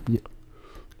 B?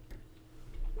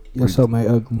 What's up, man?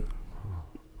 Ugly.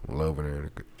 Loving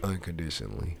her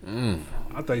unconditionally.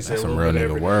 I thought you said That's some real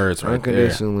nigga words right there.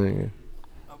 Unconditionally.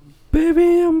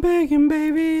 Baby, I'm begging,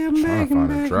 baby. I'm Trying to begging,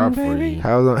 find a begging, drop for baby. you.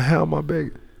 How am I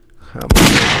begging?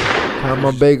 How am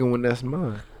I begging when that's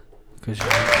mine? Cause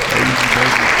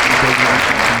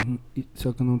you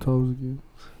sucking on toes again.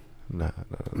 Nah.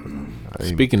 I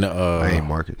ain't- Speaking of I ain't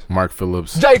Marcus. Mark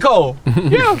Phillips. J. Cole.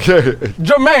 Yeah.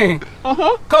 Jermaine.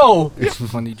 Cole. It's a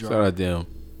funny drop. Shout out to him.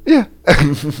 Yeah.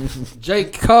 J.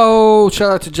 Cole.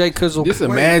 Shout out to J. Kizzle. Just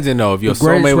imagine though, if your The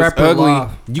greatest soulmate was rapper ugly, alive.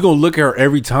 you gonna look at her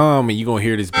every time and you gonna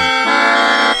hear this beat.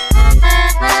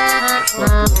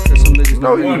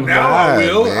 No, you Well, now I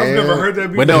will. man. I've never heard that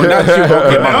before. But no, not you. Okay,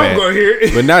 my Now I'm bad. gonna hear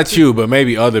it. But not you, but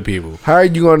maybe other people. How are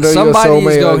you gonna know Somebody your is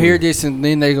soulmate? gonna ugly? hear this and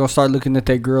then they gonna start looking at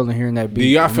that girl and hearing that beat. Do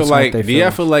y'all and feel it's what like? they Do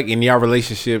y'all feel. feel like in y'all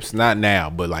relationships, not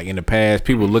now, but like in the past,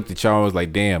 people looked at y'all and was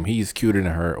like, "Damn, he's cuter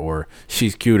than her," or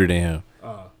 "She's cuter than him."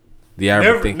 Do y'all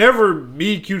ever think? Never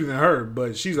me cuter than her,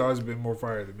 but she's always been more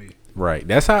fire than me. Right.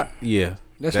 That's how. Yeah.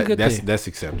 That's a good thing. That's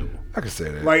acceptable. I can say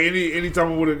that. Like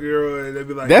anytime I'm with a girl, and they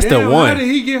be like, That's the "Damn, one. How did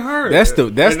he get hurt?" That's the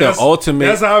And ultimate.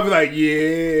 That's how I be like,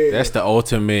 yeah. That's the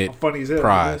ultimate I'm funny as hell.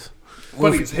 prize.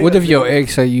 Funny as hell. What if your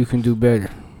ex say you can do better?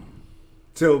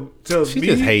 Tell She's me?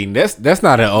 just hating. That's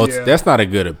not a Yeah. that's not a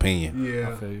good opinion.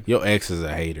 Yeah. Your ex is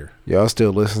a hater. Y'all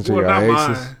still listen to Well, your not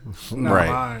exes? mine. Not Right.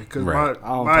 mine. Because Right. I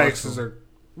don't my talk exes to are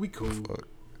we cool.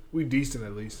 We decent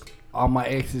at least. All my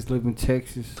exes live in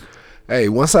Texas. Hey,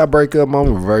 once I break up, I'm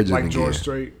a virgin Like again. George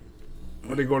Strait.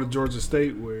 When they go to Georgia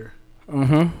State, where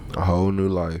Mm-hmm. A whole new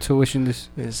life. Tuition is.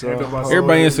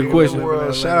 Everybody answer the question.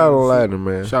 Shout out to Aladdin,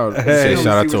 man. Shout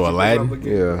out to Aladdin.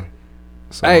 Yeah.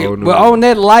 It's a Hey, whole new but life. on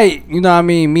that light, you know what I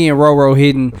mean? Me and Roro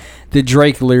hitting the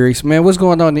Drake lyrics. Man, what's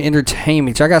going on in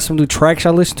entertainment? Y'all got some new tracks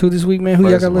y'all listen to this week, man? Who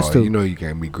y'all First got of to listen all, to? you know you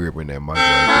can't be gripping that mic like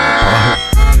that.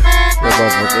 That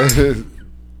motherfucker-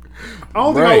 I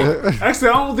don't think I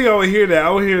don't think I would hear that. I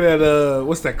would hear that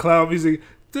what's that cloud music?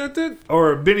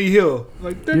 Or Benny Hill.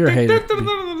 Like You're a hater. What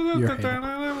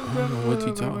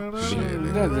you talking?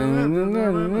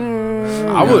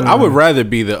 I would rather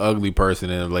be the ugly person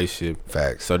in a relationship.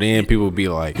 Facts. So then people would be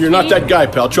like, You're not that guy,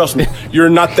 pal. Trust me. You're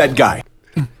not that guy.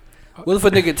 What if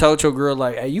a nigga told your girl,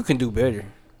 like, hey, you can do better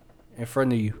in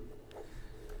front of you?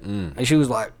 And she was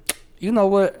like, you know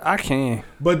what? I can.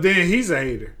 But then he's a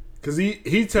hater. Because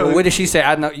he tells Well, what did she say?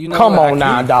 I know. You know. Come what? on I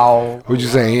now, can. dog. What you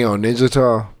saying? He on Ninja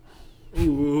Tall?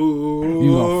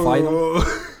 You gonna fight him?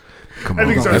 Come That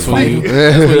on. nigga that's started when you, fighting.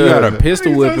 that's when you got a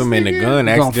pistol whip him and the gun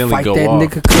You gonna accidentally fight go that off.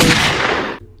 nigga? Cuz?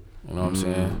 You know what I'm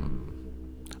saying?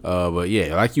 But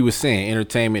yeah, like you was saying,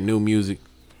 entertainment, new music.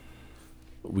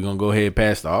 We gonna go ahead and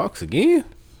pass the aux again.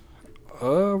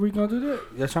 We gonna do that?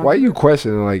 Y'all trying Why to do you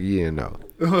questioning like yeah and no?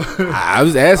 I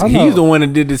was asking. I know. He's the one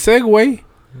that did the segue.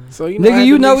 So you know, Nigga, I had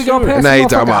you to know make we gonna sure. pass Now you the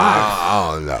talking motherfucker about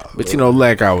out. I don't know. But you know,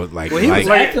 like I was like, Well, he was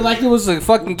acting like it was a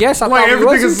fucking guess. I Like thought it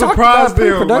everything was. is We talked about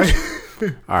surprise them. pre-production.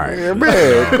 all right, Yeah,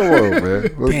 man, come on, man.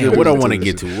 Let's damn, get what I into want to this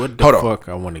get shit. to? What the Hold on. fuck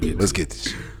I want to get? Let's to? get this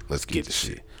shit. Let's get this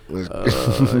shit. Let's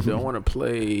Do I want to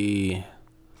play?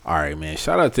 All right, man.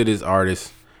 Shout out to this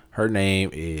artist. Her name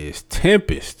is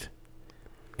Tempest,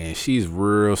 and she's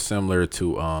real similar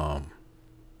to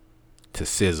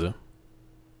SZA.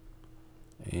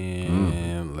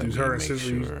 And let Use me her and make SZA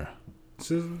use- sure.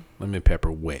 SZA? Lemon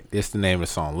Pepper Wet. That's the name of the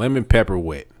song. Lemon Pepper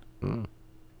Wet.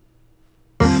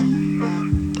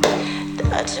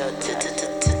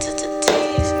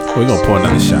 We're gonna pour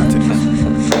another shot to this.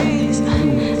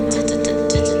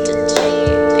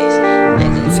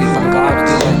 See my vibes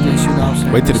get like this. You know what I'm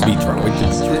saying? Wait till the beat drop. Wait till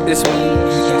the beat drop. This when you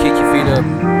kick your feet up,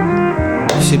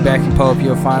 you sit back and pull up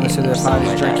your finest of the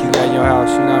finest drink you got in your house.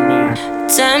 You know what I mean?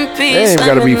 10 They piece, ain't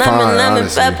gotta be fine, lemon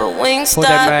honestly. pepper, wing Put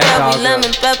that stop, mad dog every up.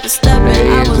 lemon pepper stepping.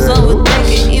 I was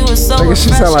overthinking, he was so Nigga, she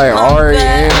sound like refreshing. My Ari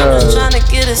bad, and, I was trying to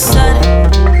get it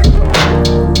started.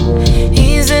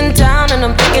 He's in town and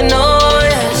I'm thinking, oh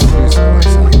yes.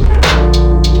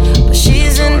 But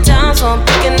she's in town, so I'm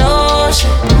thinking, oh shit.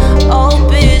 Oh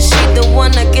bitch, she the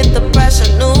one that get the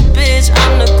pressure. New bitch,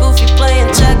 I'm the goofy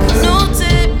playing checkers. New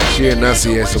tip. She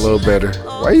enunciates a little better.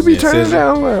 Why you be turning SZA.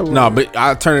 down? No, but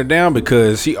I turned it down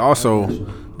because she also,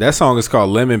 that song is called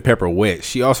Lemon Pepper Wet.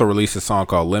 She also released a song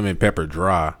called Lemon Pepper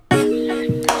Dry.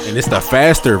 And it's the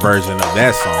faster version of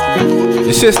that song.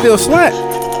 This shit still slap. So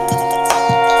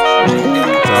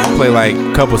I'm gonna play like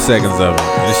a couple seconds of it.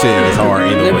 This shit is hard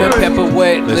anyway. Lemon pepper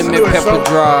wet, Listen. lemon pepper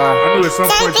dry. I knew at some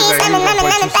point today he was gonna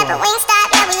play two songs.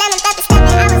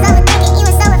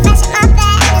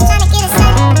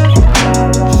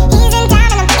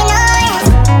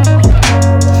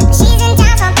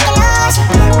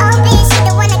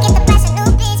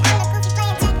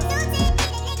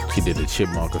 He did the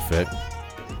chipmunk effect.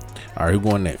 All right, who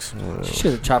going next? She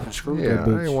should have chopped and screwed Yeah, that I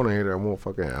bitch. ain't want to hear that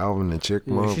motherfucking Alvin and Chick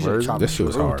Yeah, mother she should've version. chopped This shit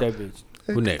was and hard. screwed that bitch.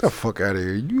 Who Get next? the fuck out of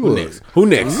here. Who next? Who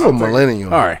next? You a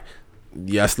millennial. All right.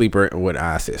 Yeah, sleeper. What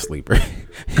I said, sleeper.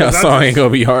 Y'all song ain't gonna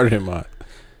be harder than mine.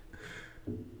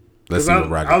 Let's see what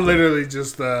Roger. I literally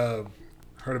just heard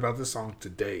about this song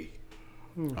today.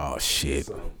 Oh shit!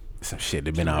 Some shit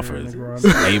that been out for in the garage.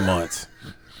 8 months.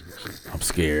 I'm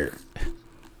scared.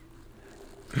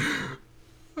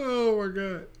 Oh my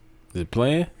god! Is it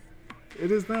playing?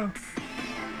 It is now.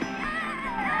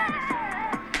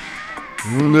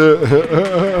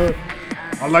 I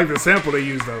like the sample they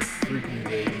used though.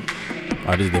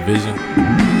 Oh, this Division.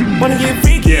 Wanna get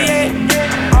freaky, yeah.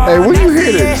 Hey, where you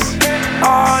hear this?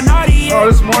 Oh,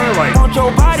 this morning, like 8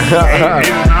 or 9 this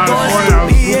morning,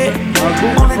 I was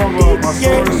moving from my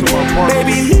store to my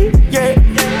apartment.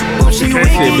 That shit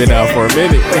been out for a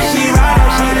minute.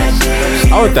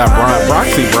 I would thought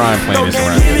Roxy Brian playing this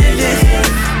around. I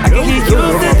can get used to this.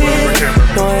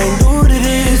 No, I ain't new to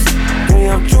this. Girl,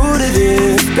 I'm true to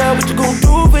this. God, what you gon'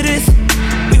 do for this?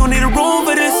 We gon' need a room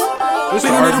for this. This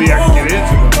is R&B I can get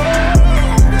into.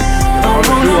 All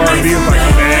the new R&B is like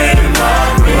bad and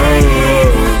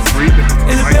breathing.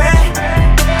 In the bed.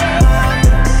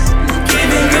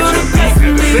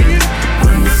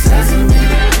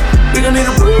 We gon' need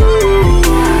a room.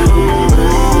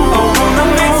 Oh, gonna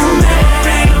make some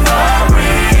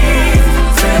memories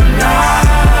tonight.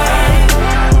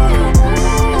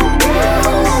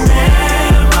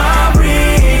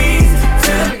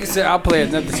 Nigga said I'll play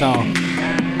another song.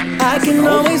 I can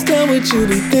always tell what you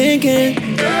be thinking.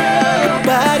 Your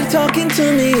body talking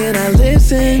to me and I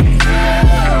listen.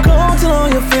 Go tell all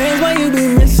your friends why you be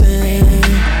missing.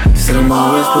 Said I'm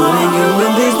always putting you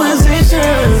in these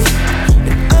positions.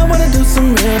 And I wanna do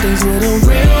some real things with a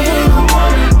real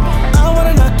woman. I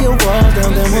wanna knock your walls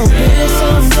down, then we'll build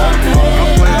something.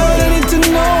 I need to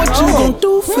know what you gon'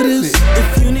 do for this.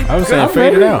 If you need I was saying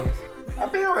fade it out.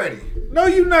 I've been ready. No,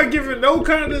 you not giving no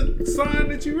kind of sign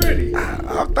that you ready.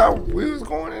 I thought we was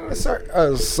going in a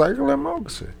circular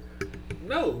motion.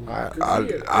 No. I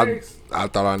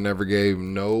thought I never gave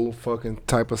no fucking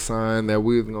type of sign that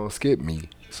we was gonna skip me.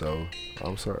 So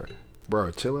I'm sorry,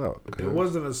 bro. Chill out. It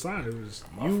wasn't a sign. It was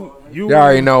you. You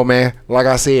already know, man. Like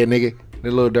I said, nigga, the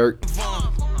little dirt.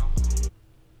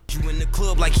 You in the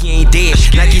club like he ain't dead.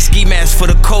 Nike ski mask for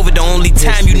the COVID, the only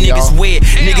time you niggas wear.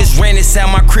 Niggas ran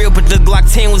inside my crib, but the Glock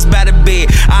 10 was by the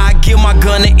bed. I give my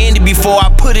gun to Andy before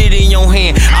I put it in your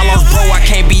hand. I lost bro, I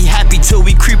can't be happy till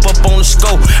we creep up on the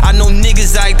scope. I know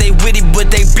niggas like they with it,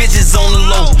 but they bitches on the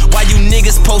low. Why you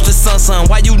niggas posting sun?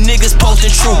 Why you niggas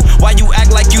posting true? Why you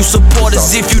act like you support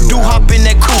us if you do hop in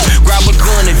that coupe? Grab a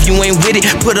gun if you ain't with it,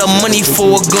 put up money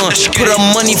for a gun. Put up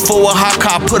money for a hot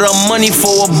car, put up money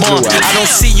for a bun. I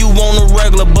don't see you on the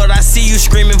regular, but I see you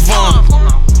screaming Vaughn.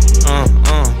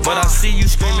 But I see you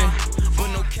screaming, but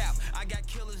no cap. I got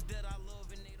killers that I love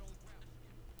and they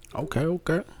don't. Okay.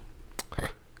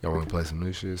 Y'all want to play some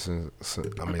new shit? Some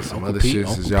Uncle other Pete, shit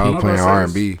Uncle since y'all Pete. playing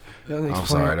R&B. Yeah, I'm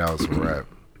sorry, that was some rap.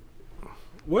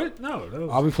 What? No. That was,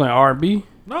 I'll be playing R&B.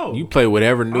 no. You play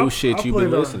whatever new I'll shit you play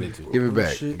been the- listening to. Give it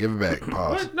back. Give it back.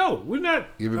 Pause. What? No, we're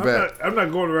not. Give it I'm back. I'm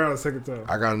not going around a second time.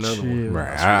 I got another one.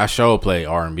 Right. I sure play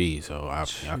R&B, so I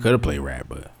could have played rap,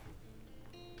 but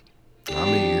I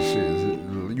mean,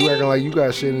 shit. You acting like you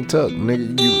got shit in tuck,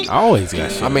 nigga. I always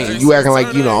got shit. I mean, you acting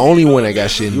like you the only one that got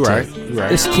shit in You tuck. right. You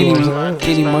right. It's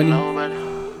Kitty Money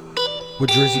with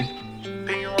Drizzy.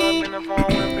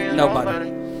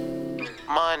 Nobody.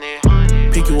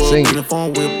 Pick you up Sing in the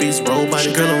phone with beats, roll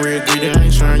body. Girl, I'm real greedy, I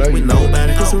ain't sharing you with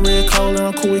nobody. Cause I'm real cold and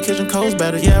I'm cool with catching cold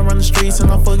better. Yeah, I run the streets and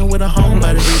I'm fucking with a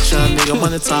homebody. Rich young nigga,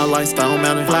 money tall like Stone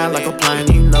Mountain. Fly like a plane,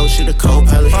 you know she the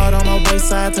co-pilot. Hard on my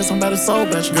wayside, tell somebody so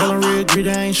better. Girl, I'm real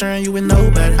greedy, I ain't sharing you with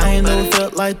nobody. I ain't never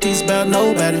felt like this about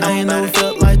nobody. I ain't never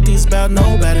felt like this about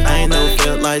nobody. I ain't never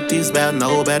felt like this about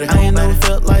nobody. I ain't never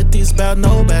felt like this about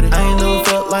nobody. I ain't never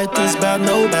felt like this about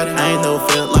nobody. I ain't never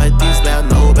felt like this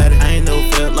about nobody. I ain't never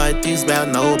felt like this about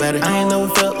nobody. I ain't never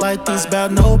felt like this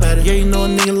about nobody. Yeah, you know a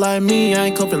nigga like me, I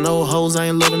ain't cuffing no hoes, I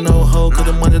ain't loving no hoe. Cause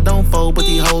the money don't fold, but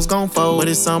these hoes gon' fold. But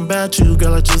it's something about you,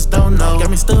 girl, I just don't know. Got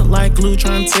me stuck like glue,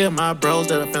 trying to tell my bros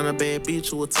that I found a bad bitch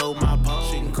who would told my pa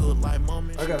she can cook like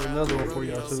mommy. I got another one for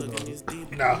y'all too,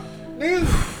 though. Nah,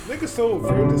 niggas so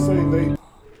afraid to say they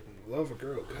love a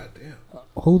girl. Goddamn.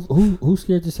 Who's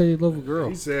scared to say they love a girl?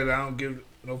 He said I don't give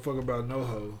no fuck about no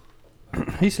hoe.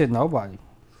 He said nobody.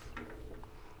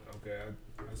 Okay,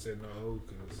 I said no hoe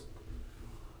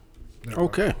because.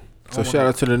 Okay. So shout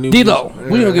out to the new D-Lo.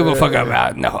 We don't give a fuck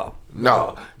about no.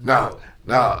 No. Damn,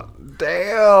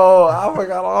 I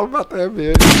forgot all about that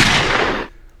bitch.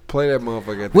 Play that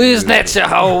motherfucker. At the Where's end. that your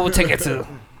hoe? Take it to.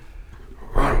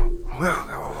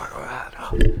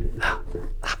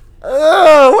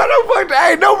 What the fuck?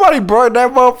 Ain't nobody brought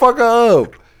that motherfucker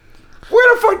up.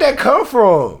 Where the fuck that come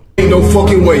from? Ain't no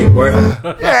fucking way, boy.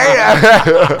 Because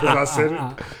I said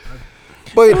it.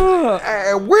 But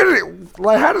where did it?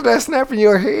 Like, how did that snap in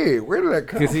your head? Where did that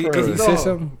come from? Because he said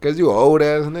something. Because you an old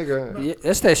ass nigga. Yeah,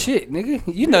 that's that shit, nigga.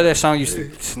 You know that song used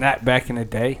to snap back in the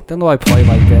day. Don't nobody play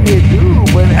like that. It do,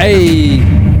 but Hey,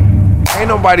 ain't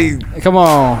nobody. come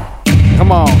on.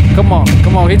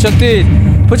 Hit your dick.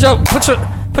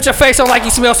 Put your face on like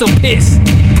you smell some piss.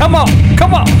 Come on.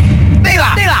 D-Lo,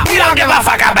 we don't give a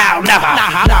fuck about no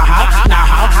hoe.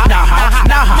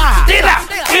 D-Lo,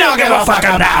 we don't give a fuck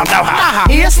about no hoe.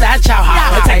 It's not your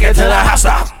hoe. We'll take it to the house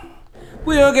though.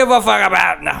 We don't give a fuck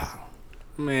about no hoe.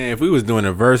 Man, if we was doing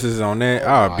the verses on that,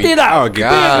 I would D-Lo, get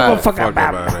God. the fuck out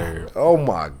of here. Oh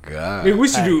my god. Nigga, we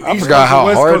should do I East forgot Coast how and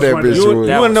West hard Coast that one. bitch You- was.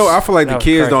 You wanna know? I feel like the that was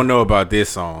kids crazy. don't know about this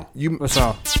song. What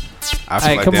song? I feel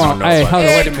Hey, like come they on. don't know Hey, about hold it.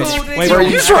 on. Wait a minute. Wait, Bro,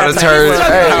 you trying to turn?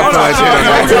 Hey, I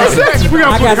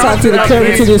I gotta talk to the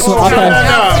camera to this one.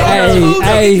 Okay.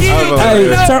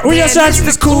 Hey. We just shots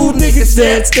this cool niggas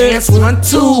dance 1,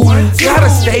 2. Gotta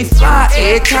stay fly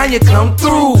every time you come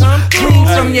through. Clean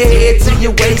from your head to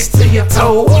your waist to your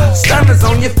toe. Stunners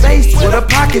on your face with a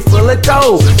pocket full of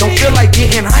dough. Don't feel like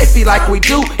getting hypey like we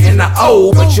do in the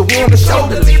O, but you want to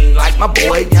shoulder lean like my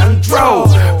boy Young Dro.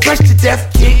 Fresh to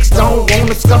death kicks, don't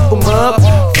wanna scuff them up.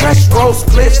 Fresh roast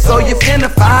spliff, so you finna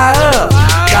fire up.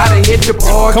 Gotta hit the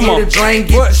bar, Come get on. a drink,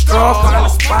 get the straw, find a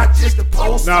spot just to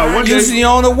post. Nah, one day. Usually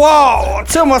on the wall.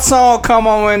 Till my song come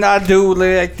on when I do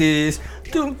like this.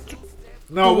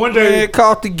 No, one day.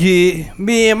 Caught the get.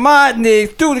 Me and my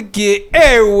niggas do the get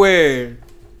everywhere.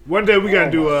 One day we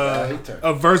gotta do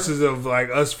a versus of like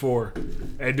us four,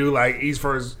 and do like East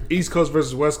Coast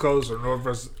versus West Coast or North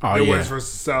versus Midwest versus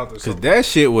South or Cause something. that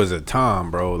shit was a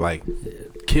time, bro. Like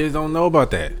kids don't know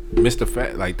about that. Mr.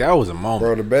 Fat, like that was a moment.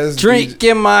 Bro, the best Drink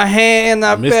in my hand,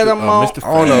 I bet I'm on. Mr.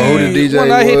 I don't know who the DJ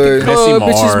When I hit the was. club,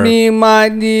 Messy bitches Mar. me and my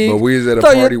nigga. But we was at a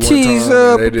Throw party your one tees time.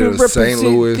 up, And they did a represent St.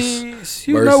 Louis this.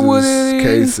 You know what it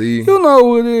versus is. KC. You know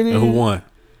what it is. And who won?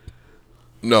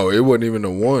 No, it wasn't even a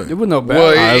one. It was no bad.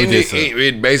 Well, it it, was just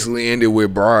it basically ended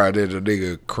with Brian and the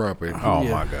nigga crumping. Oh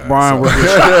my god. Brian,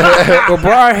 well,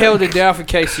 Brian held it down for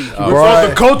KC. So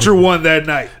the culture won that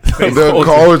night. The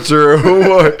culture,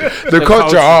 the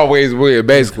culture always win.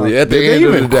 Basically, at the Did they end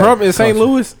of the even day, crump in St.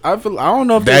 Louis? I don't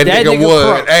know if that they nigga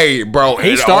won. crump. Hey, bro,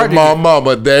 He he started started. My it.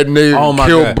 mama, that nigga Oh my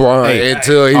killed God. Brian Hey,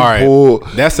 until he all right. pulled.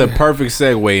 That's a perfect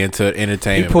segue into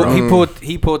entertainment, bro.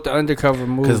 He pulled the undercover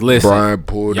move. Cause listen, Brian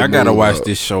pulled. y'all the gotta move watch up.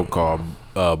 this show called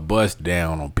Bust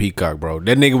Down on Peacock, bro.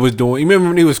 That nigga was doing. You remember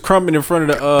when he was crumping in front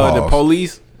of the Pause.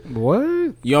 police? What?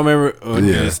 You don't remember?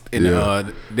 Yeah.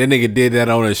 That nigga did that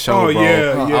on the show, Oh, bro.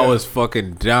 yeah, yeah. I was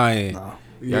fucking dying.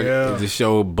 Yeah. The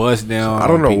show Bust Down. I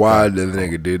don't on know Peacock. why that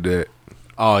nigga did that.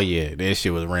 Oh yeah, that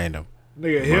shit was random.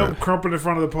 Nigga, him crumping in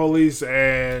front of the police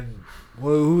and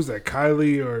who's that?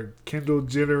 Kylie or Kendall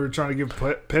Jenner trying to give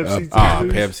Pepsi to the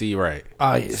news? Pepsi, right?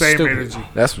 Oh yeah, Same stupid. energy.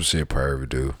 That's what shit pervert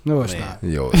do. No, it's Man. not.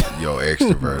 Yo,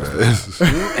 extrovert.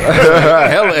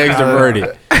 Hella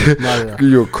extroverted.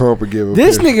 You a crump and give a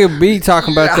This piss. nigga be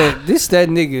talking about that. That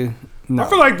nigga. No. I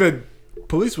feel like the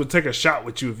police would take a shot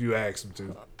with you if you asked them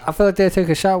to. I feel like they'd take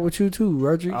a shot with you too,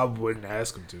 Roger. I wouldn't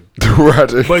ask them to.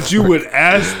 Roger. But you would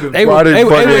ask them. They Why would they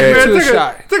fucking give ask? you a take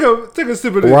shot. take a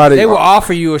sip of this. Roddick, They will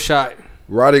offer you a shot.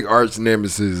 Roddick arch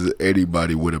nemesis is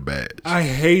anybody with a badge. I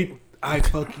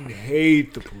fucking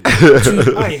hate the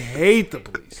police. I hate the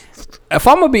police. If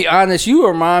I'm gonna be honest, you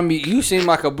remind me. You seem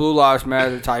like a Blue Lives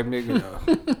Matter type nigga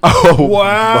though. Oh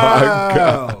Wow. my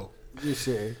god! You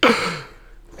said.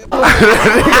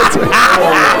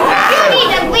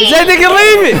 Is that nigga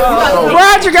leaving?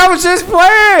 Roger, I was just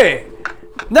playing.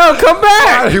 No, come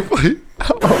back.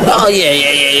 Oh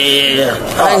yeah.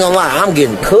 I ain't gonna lie, I'm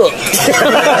getting cooked.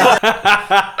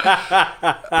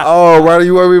 Oh, Roddy,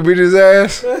 you want me to beat his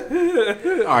ass? All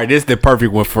right, this is the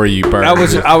perfect one for you, Bert. I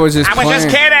was just playing.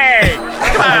 kidding.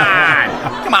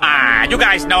 Come on. You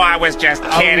guys know I was just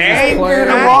kidding. He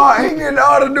getting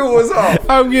all the doers off.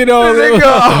 I'm getting all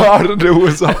All the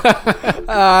doers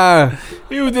off.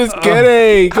 He was just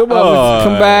kidding. Come on.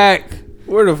 Come back.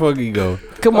 Where the fuck he go?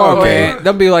 Come on, man.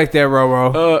 Don't be like that,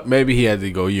 Roro. Maybe he had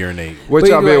to go urinate. What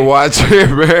y'all been watching,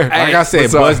 man? Like I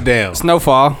said, bust down.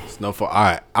 Snowfall. All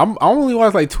right, I only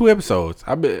watched like 2 episodes.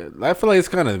 I feel like it's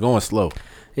kind of going slow.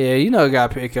 Yeah, you know, it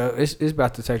got to pick up. It's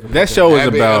about to take a That show is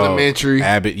Abbott about Elementary.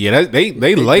 Abbott. Yeah, they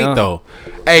late done. though.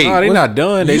 Hey, no, they not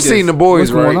done. They You just, seen The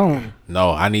Boys, What's right? going on?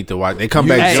 No, I need to watch. They come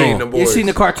You back seen June. The Boys. You seen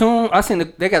the cartoon?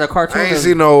 They got a cartoon. I ain't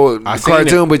seen no I seen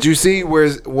cartoon, it. but you see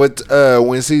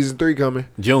when season 3 coming?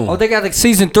 June. Oh, they got like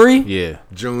season 3? Yeah,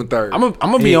 June 3rd. I'm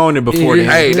gonna be on it before then.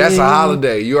 Hey, that's a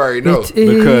holiday. You already know.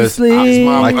 Because It's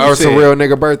my like you it's a said, real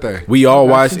nigga birthday. we all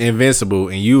watched Invincible,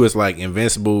 and you was like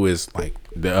Invincible is like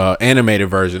the animated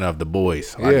version of The Boys.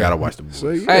 So I Yeah. gotta watch The Boys. So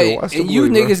you Hey, gotta watch and the you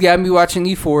movie, bro. niggas got me watching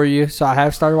Euphoria, so I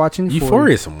have started watching Euphoria.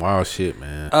 Euphoria is some wild shit,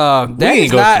 man. That ain't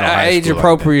is go to not no an high age school like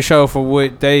appropriate show for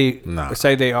what they Nah.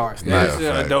 say they are. Yeah, That's an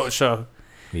facts. adult show.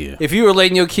 Yeah. If you were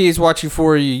letting your kids watch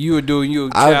Euphoria, you were doing you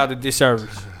a child a disservice.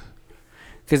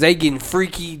 Because they getting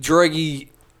freaky, druggy,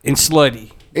 and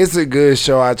slutty. It's a good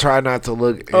show. I try not to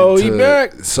look Oh, he into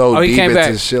back? so Oh, he deep came into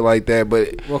back. shit like that,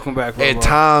 but Welcome back. at Robo.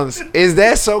 times, is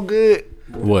that so good?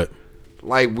 What?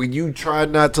 Like when you try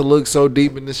not to look so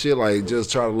deep into shit, like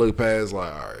just try to look past,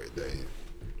 like, all right,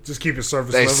 Just keep it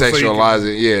surface they level. so you can- sexualize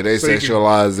it. Yeah, they so you can-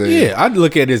 sexualize it. Yeah, I'd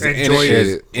look at it as, Enjoy as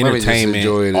it. Let me just entertainment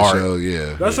enjoy the art. show.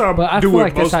 Yeah, That's how But I do feel with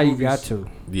like that's most how you movies. got to.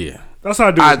 Yeah. That's how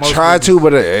I do. I with most try movies. to, but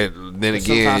then Sometimes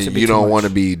again, it be you too don't much. want to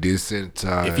be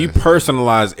desensitized. If you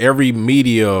personalize every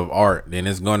media of art, then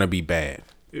it's gonna be bad.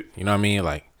 You know what I mean?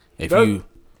 Like if That- you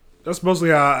That's mostly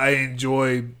how I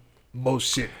enjoy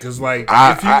most shit. Cause like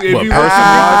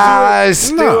I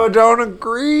still don't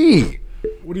agree.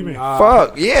 What do you mean?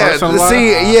 Fuck yeah. Personalized?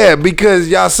 See, yeah, because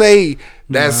y'all say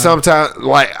that sometimes,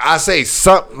 like I say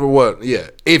something. What? Yeah,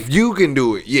 if you can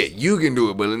do it, yeah, you can do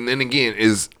it. But then again,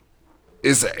 it's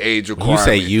an age requirement. you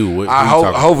say you, what I you hope,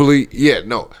 talking hopefully, yeah,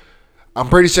 no. I'm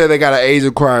pretty sure they got an age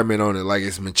requirement on it, like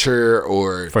it's mature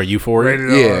or for Euphoria, Rated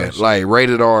R yeah, or shit. like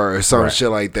rated R or some Right. shit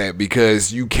like that.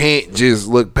 Because you can't just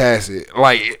look past it.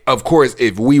 Like, of course,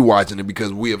 if we watching it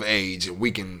because we of age and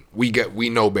we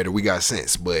know better, we got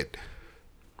sense, but.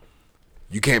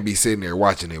 You can't be sitting there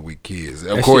watching it with kids.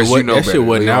 Of that course, shit you know that better. shit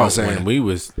wasn't you know what I'm out saying? when we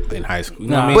was in high school. You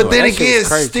know Nah. what I mean? But Like, then that shit again, was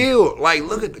crazy. still, like,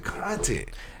 look at the content.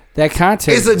 That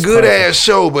content. It's a is good crazy. ass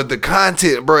show, but the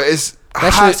content, bro, it's high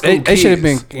That school shit, they should have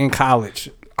been kids. in college.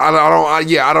 I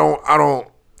don't.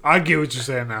 I get what you're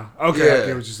saying now. Okay, Yeah. I get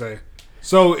what you're saying.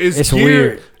 So it's It's geared,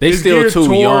 weird. They it's still geared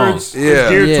too young. towards, Yeah. It's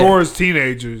geared Yeah. towards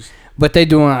teenagers. But they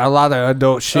doing a lot of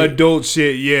adult shit. Adult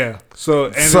shit, yeah.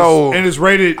 So So- it's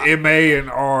rated MA and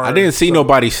R. I didn't see so-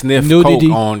 nobody sniff Nudity.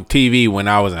 coke on TV when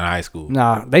I was in high school.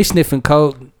 Nah, they sniffing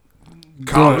coke.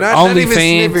 Doing Not even OnlyFans.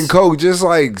 sniffing coke, just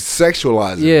like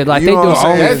sexualizing. Yeah, like You they know doing what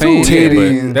I'm saying? OnlyFans. That's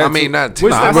titties. but that's- I mean, not What's titties.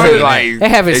 that I mean, about? like They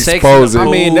having sex in expose the- it. I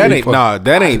mean, that ain't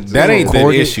that ain't the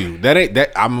Recorded. issue. That ain't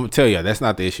that. I'm gonna tell you, that's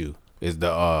not the issue. It's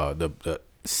the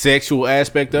sexual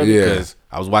aspect of it. Yeah. Because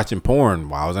I was watching porn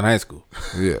while I was in high school.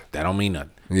 Yeah. That don't mean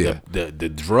nothing. Yeah. The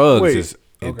drugs Wait, is,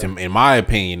 in my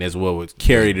opinion, is what was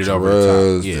carried it over the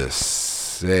Drugs, top. Yeah. the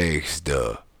sex,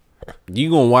 the You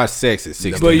gonna watch sex at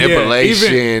 16? But yeah,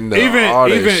 manipulation, all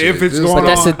that even shit. if it's Just going But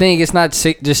that's on, the thing. It's not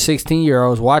just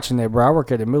 16-year-olds watching that, bro. I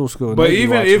work at a middle school. and but they be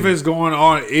even watching if it's going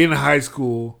on in high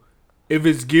school, if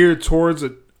it's geared towards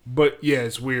it, but yeah,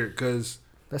 it's weird because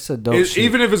that's adult shit.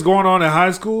 even if it's going on in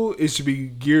high school, it should be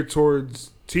geared towards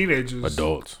teenagers,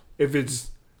 Adults. If it's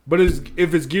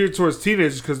geared towards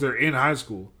teenagers because they're in high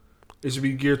school, it should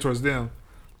be geared towards them.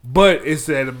 But it's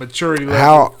at a maturity level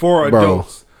How- for bro.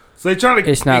 adults. So they're trying to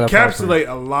It's not encapsulate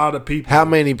a lot of people. How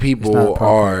many It's people not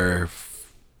are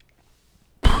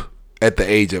at the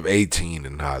age of 18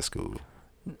 in high school?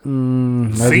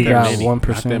 Maybe Seniors. about Not that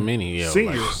 1%. many. Yeah,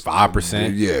 Seniors. like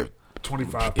 5%. Yeah,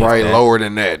 25. probably that. lower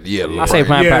than that. Yeah, I say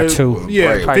probably Yeah, about 2.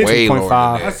 yeah, probably way lower than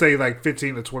 2.5. that. I say like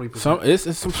 15 to 20%. Some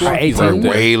it's some Like flunkies 18? out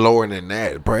there. way lower than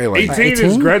that. Probably like 18 is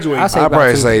 18? graduating. I say I'd about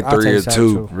probably 2. say I'll 3 take or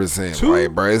that 2%. Two?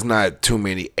 Like, bro, it's not too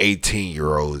many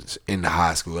 18-year-olds in the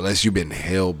high school unless you've been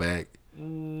held back.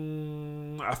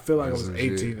 I feel like I was Some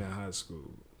 18 shit. in high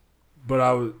school, but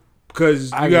I was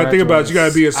because I you gotta think about it, you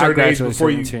gotta be a I certain age graduated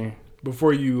before 17.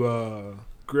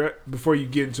 before you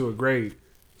get into a grade.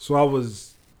 So I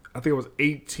think I was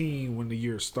 18 when the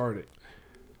year started.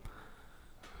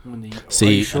 See,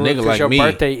 Are you a sure? nigga 'Cause like your me,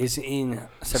 birthday is in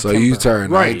September. So you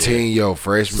turned Right. 19 your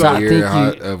freshman So I year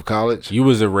think you- of college? you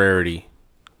was a rarity.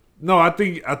 No, I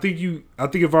think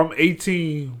if I'm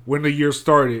 18 when the year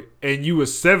started and you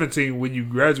was 17 when you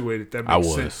graduated, that makes I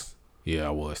was. sense. Yeah,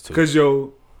 I was too. Cause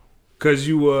you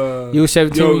You were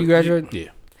 17 when you graduated? Yeah.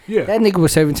 Yeah. That nigga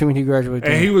was 17 when he graduated.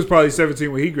 And he was probably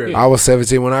 17 when he graduated. I was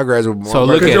 17 when I graduated. So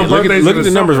look at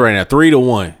the numbers right now.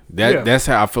 3-1. That's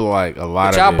how I feel like a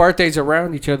lot But of y'all it. birthdays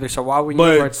around each other, so why would you?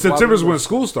 But September's when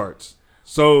school starts.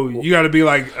 So you got to be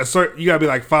like you got to be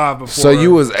like 5 before. So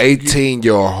you was 18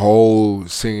 your whole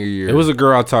senior year. It was a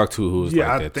girl I talked to who was like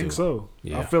that I think too. so.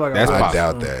 Yeah. I feel like That's I possible.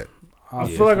 doubt that. I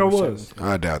feel like I was.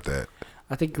 I doubt that.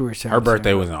 I think you were 17. Her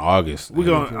birthday was in August. I'm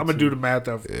gonna do the math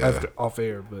after off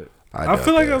air, but I doubt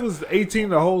feel like that. I was 18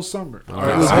 the whole summer. It's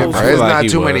like not he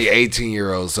too was. many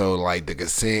 18-year-olds, so like the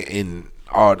consent and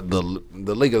all the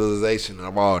legalization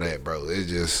of all that, bro. It's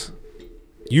just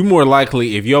You more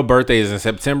likely, if your birthday is in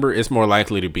September, it's more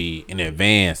likely to be in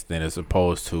advance than as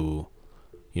opposed to,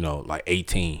 like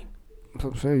 18.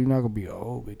 I'm saying you're not gonna be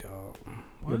old, big dog.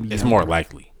 It's more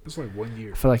likely. It's like 1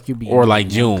 year. I feel like you'd be Or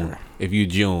like younger. June. If you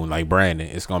June, like Brandon,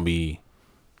 it's gonna be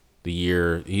the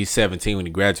year he's 17 when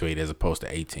he graduated, as opposed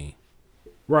to 18.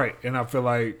 Right, and I feel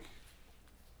like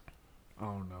I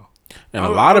don't know. And a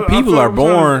lot of people are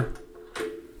born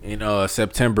in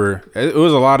September. It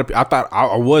was a lot of. I thought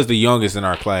I was the youngest in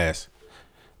our class,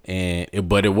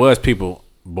 but it was people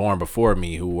born before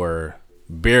me who were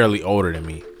barely older than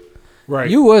me. Right,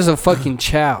 You was a fucking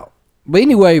child. But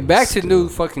anyway, back to new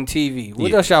fucking TV.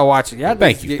 What else y'all watching? Y'all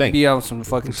Thank just you. be on some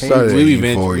fucking Started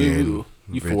TV. at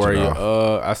Euphoria.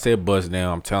 I said Bust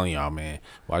Down. I'm telling y'all, man,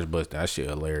 watch Bust Down. That shit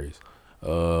hilarious.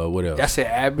 What else? I said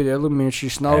Abbott Elementary,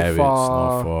 Abbott,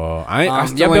 Snowfall. Snowfall. I y'all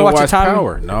still been ain't watching watched Tommy?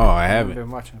 Power. No, I I've haven't. been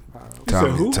watching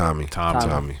Power.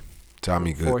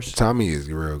 Tommy good. Force. Tommy is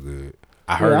real good.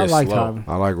 I heard I it's like slow. Tommy.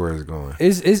 I like where it's going. They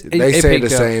They say the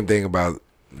same thing about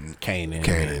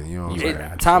Kanan. You know what I'm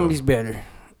saying? Tommy's better.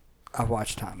 I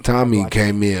watched Tommy. Tommy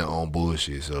came in on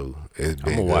bullshit, so it's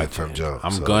been I'm gonna good watch from it. jump.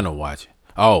 I'm so. gonna watch it.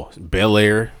 Oh, Bel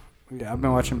Air. Yeah, I've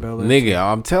been watching Bel Air. Nigga,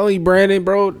 I'm telling you, Brandon,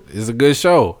 bro, it's a good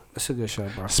show. It's a good show,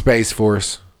 bro. Space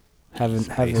Force. Haven't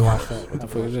watched that. What the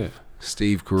fuck is that?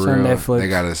 Steve on Carell. Netflix. They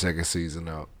got a second season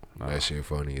out. That shit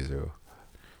funny as hell.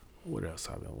 What else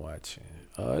I've been watching?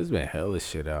 It's been hella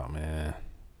shit out, man.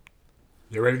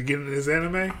 You ready to get into this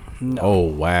anime? No. Oh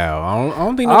wow, I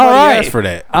don't think All nobody right. asked for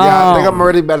that. Yeah, I think I'm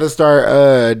already about to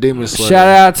start Demon Slayer. Shout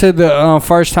out to the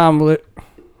first time lit.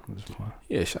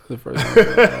 Yeah, shout out to the first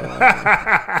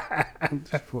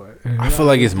one. I feel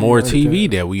like it's more TV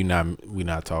that we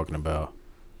not talking about.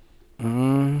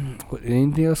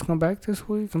 Anything else come back this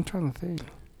week? I'm trying to think.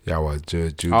 Y'all watch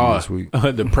Judge Judy this week?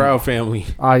 The Proud Family.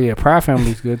 Oh yeah, Proud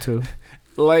Family's good too.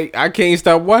 Like I can't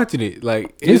stop watching it.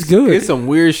 Like It's good. It's some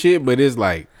weird shit, but it's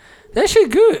like That shit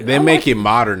good. they make it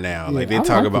modern now. Like they I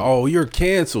talk like about, it. oh, you're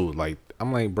canceled. Like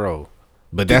I'm like, bro,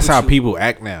 but that's how people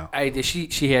act now. Hey,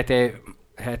 she had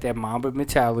that Mamba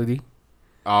mentality.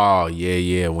 Oh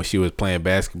yeah. When she was playing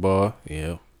basketball,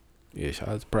 yeah. Shout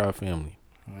out to Proud Family.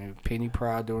 Penny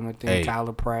Proud doing her thing. Hey,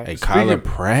 Kyla Pratt. Hey, Kyla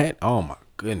Pratt. Oh my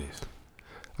goodness.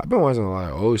 I've been watching a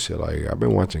lot of old shit. Like I've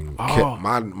been watching.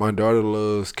 My daughter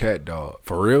loves Cat Dog.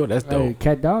 For real, that's dope. Hey,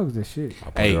 Cat Dog's the shit.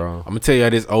 Hey, I'm gonna tell you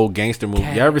this old gangster movie.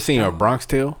 Cat You ever seen a Dog. Bronx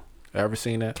Tale? Ever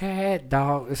seen that? Cat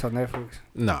Dog. It's on Netflix.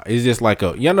 No, it's just like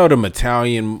y'all know the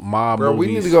Italian mob Bro, movies.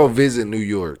 we need to go visit New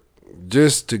York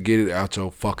just to get it out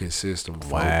your fucking system.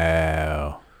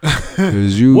 Wow.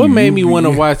 What What made me want to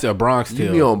watch a Bronx You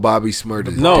Tale? be on Bobby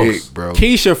Smurder's No, dick, bro.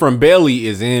 Keisha from Belly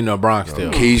is in a Bronx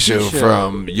Tale. Keisha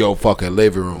from your fucking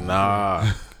living room.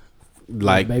 Nah.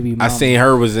 Like Baby I mama. seen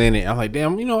her was in it. I'm like,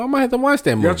 damn, I might have to watch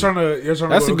that movie. Y'all trying to That's go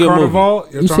a to good Carnival?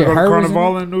 movie. Y'all You trying to said go to her was in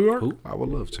Carnival in New York? I would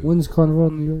love to. When's Carnival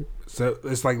in New York? So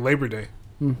it's like Labor Day.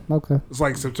 Okay. It's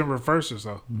like September 1st or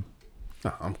so.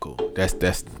 Nah, I'm cool. That's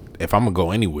if I'm gonna go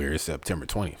anywhere, it's September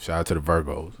 20th. Shout out to the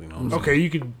Virgos. You know. What I'm Okay,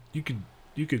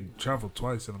 you could travel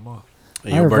twice in a month.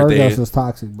 saying? I Your heard birthday. Virgos was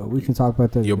toxic, but we can talk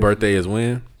about that. Your birthday is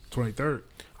when? 23rd.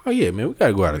 Oh yeah, man. We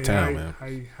gotta go out of town, how,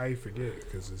 man. How you forget?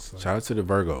 Because it's like, Shout out to the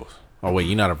Virgos. Oh wait,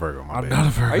 you're not a Virgo. My I'm bad. not a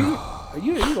Virgo.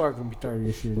 You are gonna be 30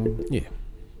 this year, nigga. Yeah.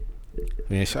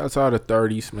 Man, shout out to all the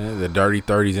 30s, man. The dirty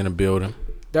 30s in the building.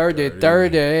 30.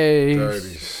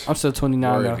 30s. I'm still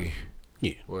 29 though.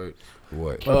 Yeah. What?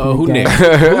 Who Gang. next? Who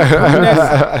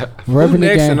Repping the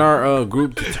next gang. in our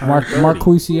group to turn 30?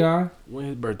 Marquise. When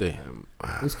his birthday?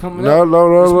 It's coming No, up.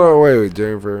 no. Wait,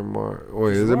 January, March.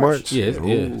 Wait, is it March? Yeah, it's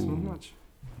Ooh.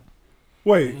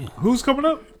 Wait, who's coming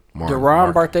up?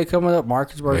 Deron birthday coming up.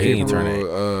 Marcus birthday. He ain't coming turning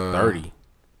up. 30.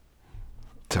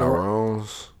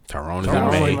 Tyrone's. Tyrone is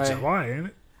Tyrone in May. May. July, ain't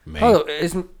it? May. Oh,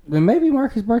 maybe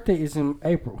Marcus' birthday is in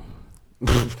April.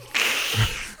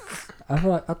 I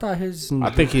thought his. I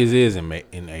think his is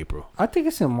in April. I think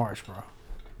it's in March, bro.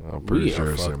 I'm pretty We sure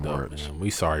are it's in fucked up, March. man. We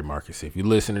sorry, Marcus. If you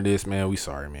listen to this, man, we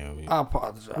sorry, man. I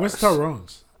apologize. What's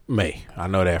Tyrone's? May. I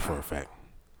know that for a fact.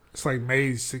 It's like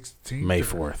May 16th. May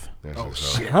 4th. Oh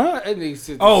shit! Huh? That nigga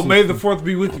said Oh, the May 16th. the 4th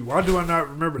be with you. Why do I not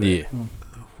remember that? Yeah.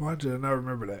 Why did I not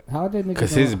remember that? How that nigga?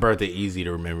 Because his birthday easy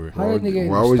to remember. How that nigga?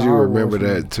 Why would you remember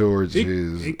that towards He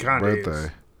his kinda birthday? is.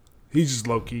 He's just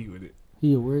low key with it.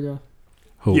 He a weirdo.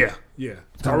 Who? Yeah.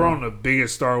 Tyrone, the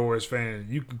biggest Star Wars fan.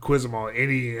 You can quiz him on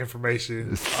any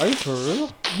information. Are you for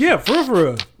real? Yeah, for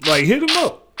real. Like, hit him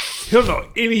up. He'll know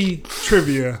any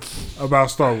trivia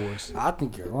about Star Wars. I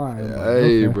think you're lying.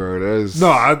 Hey, bro, that's No,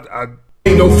 I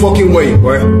Ain't no fucking way,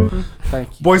 boy.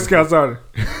 Thank you. Boy Scouts honor.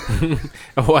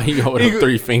 Why you hold up Eagle-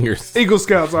 3 fingers? Eagle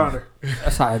Scouts honor.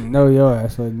 That's how I know your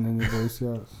ass wasn't in the Boy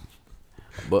Scouts.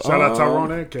 But, Shout out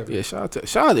Tyrone and Kevin. Yeah, shout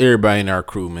out to everybody in our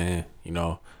crew, man. You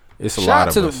know, it's a Shout lot out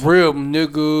of to us. the real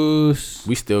niggas.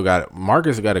 We still got it.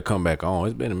 Marcus got to come back on.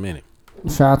 It's been a minute.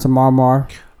 Shout out to Marmar.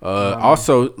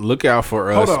 Also, look out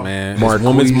for Hold us, on. man. It's Marquise.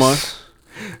 Women's Month.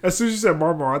 As soon as you said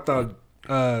Marmar, I thought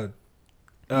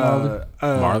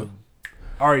Marley.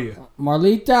 Arya.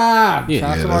 Marlita. Yeah,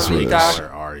 Shout out to that's what it Marlita. Where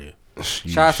are you?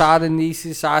 Shout out to all the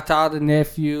nieces. Shout out to all the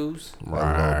nephews.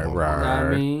 Right, You know what I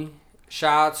right. mean?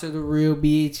 Shout out to the real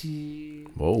bitches.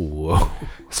 Whoa. Shout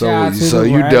so. out to So the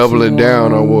you ratchet doubling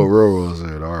down on ones. what Roro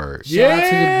said? All right. Shout out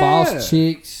to the boss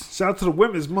chicks. Shout out to the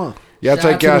Women's Month. Y'all Shout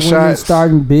take out to y'all the women shots.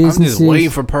 starting I'm businesses. just waiting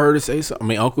for Per to say something. I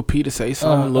mean, Uncle P to say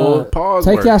something. Lord, pause.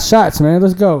 Take work. y'all shots, man.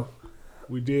 Let's go.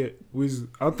 We did.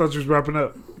 I thought you was wrapping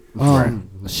up.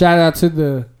 Shout out to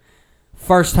the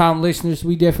first time listeners.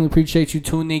 We definitely appreciate you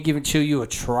tuning in, giving Chill You a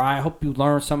try. I hope you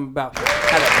learned something about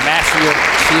how to master your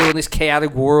chill in this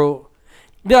chaotic world.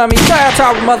 You know what I mean? Shout out to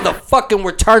our motherfucking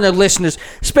returning listeners,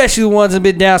 especially the ones that have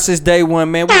been down since day one,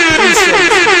 man. We appreciate you.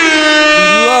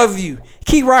 We love you.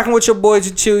 Keep rocking with your boys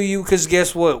at Chill You, because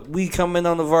guess what? We coming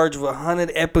on the verge of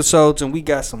 100 episodes, and we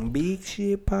got some big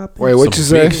shit popping. Wait, what you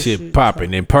Some say? big shit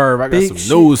popping. And Perv, I got Big some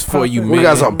shit news for you, popping. man. We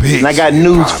got some big. And I got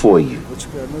news for you.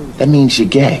 That means you're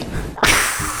gay.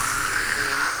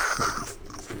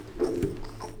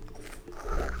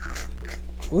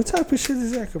 What type of shit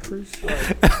is that, Caprice?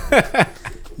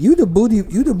 You the booty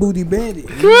bandit.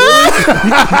 You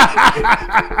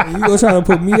gonna try to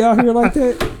put me out here like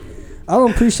that? I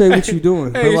don't appreciate what you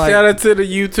doing. Hey, but like, shout out to the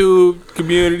YouTube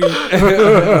community. Shout out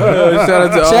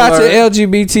to all shout out to our-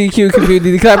 LGBTQ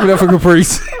community. Clap it up for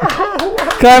Caprice.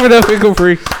 Clap it up for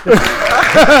Caprice.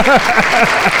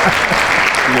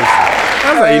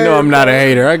 That's how you know I'm not a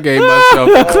hater. I gave myself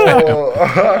a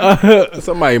clap.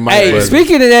 Somebody might. Hey,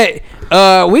 speaking of that,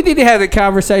 we need to have a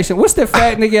conversation. What's that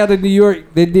fat nigga out of New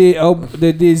York that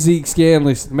did Zeke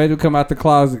scandalous? Made him come out the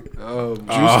closet.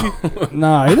 Drewski?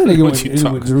 Nah, he don't nigga What went you with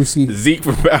talking? Drewski. Zeke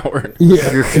from Power.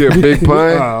 Yeah. Big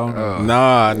pun.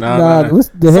 Nah. What's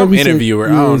the Some heavy interviewer.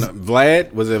 shit? I don't Yes. know.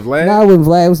 Vlad? Was it Vlad? Nah, it wasn't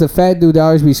Vlad. It was the fat dude that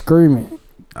always be screaming.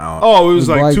 Oh, it was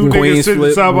The like black two dude. niggas Queen's sitting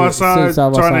Flip. side by side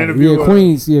trying to interview. Yeah,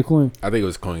 Queens. Yeah, Queen. I think it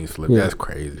was Queen's Flip. Yeah. That's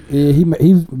crazy. Yeah, he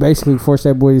basically forced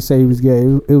that boy to say he was gay.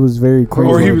 It was very crazy.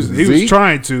 Or he was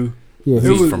trying to. Yeah,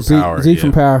 Zeke he was from Zeke, Power, Zeke yeah.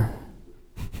 from Power.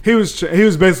 He was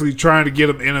basically trying to get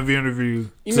him in an interview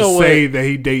You to know what? say that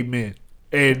he date men,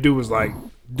 and dude was like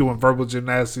doing verbal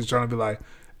gymnastics, trying to be like,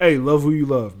 "Hey, love who you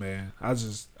love, man. I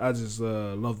just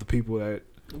love the people that."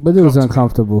 But it was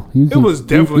uncomfortable. It was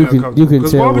definitely uncomfortable. You can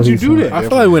 'Cause tell why would what you he's do saying. that? I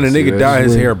feel like when a nigga that's dye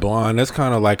his weird. hair blonde, that's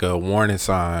kind of like a warning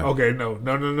sign. Okay, no.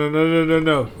 That's kind of a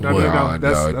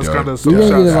You're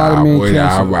gonna get a lot of men I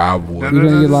canceled. would. You're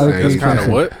gonna get a lot of That's men kind of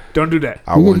canceled. what? Don't do that.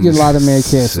 I You're gonna wouldn't get a lot of men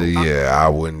say- canceled. Yeah, I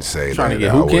wouldn't say Trying that. to get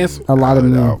I who wouldn't- canceled? A lot of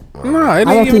men. Nah, it I ain't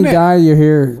don't even think that. dyeing your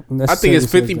hair. I think it's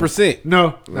 50%.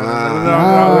 No.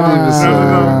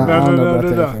 I don't know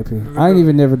about that, KP. I ain't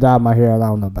even never dyed my hair. I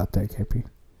don't know about that, KP.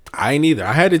 I ain't either.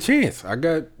 I had a chance. I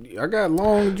got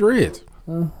long dreads.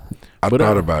 I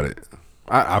thought about it.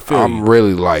 I feel I'm you.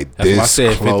 really like That's why I this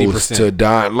said close 50%. to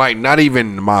dying. Like not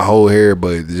even my whole hair,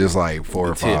 but just like 4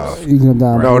 or 5. You gonna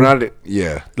dye? No, my hair? not it.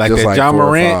 Yeah, Like just that John 4 or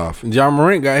Morant. 5. John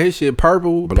Morant got his shit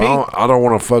purple, But pink. I don't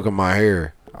want to fuck up my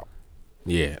hair.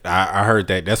 Yeah, I heard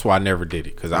that. That's why I never did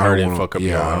it, because I heard it fuck up. Yeah,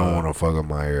 your, I don't want to fuck up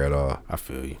my hair at all. I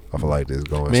feel you. I feel like this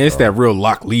going. Man, it's strong. that real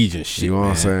Lock Legion shit. You know what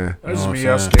I'm saying? That's You me.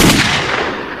 know I what I'm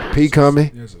scared. P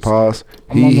coming. Pause.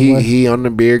 I'm on the way. He on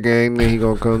the beer game. Then he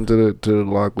gonna come to the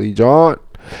Lockley. John,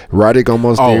 Roddick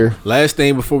almost Oh, there. last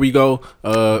thing before we go,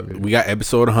 we got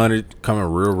episode 100 coming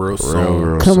real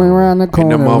soon. Coming around the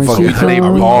corner. And the when she motherfucking come name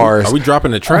around. bars. Are we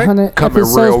dropping the track? 100 Coming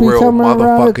episodes be real coming around the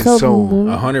motherfucking corner. soon.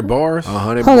 100 bars?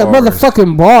 100 100 bars.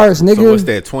 motherfucking bars, nigga. So what's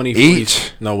that? 20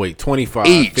 Each. No, wait, 25,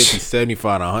 Each. 50,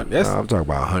 75, 100. That's Nah, I'm talking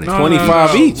about 100. No,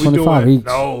 25 each. We 25 doing, each.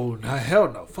 No,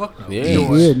 hell no. Fuck no. Yeah. We Yeah,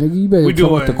 doing, nigga, you better we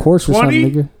come up the doing course or something,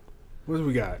 20? nigga. What do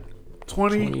we got?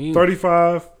 20, 20.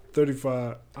 35,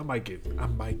 35. I might give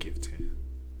 10.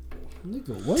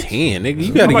 Nigga, what? 10, nigga.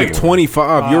 You gotta get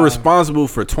 25. You're responsible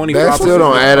for 25. That still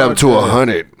don't add up to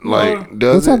 100. Like, What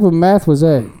does type it? of math was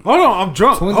that? Hold on, I'm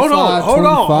drunk. 25, Hold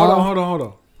on.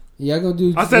 25. Yeah, I go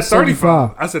do. I said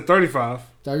 35. I said 35.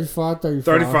 35.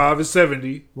 35 is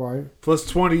 70. Right. Plus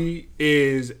 20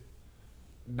 is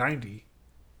 90.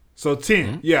 So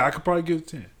 10. Yeah, I could probably give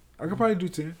 10. I could probably do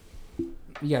 10.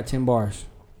 You got 10 bars.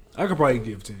 I could probably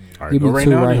give 10. Yeah. All right, go right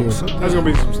now. Right here. That's gonna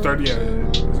be some sturdy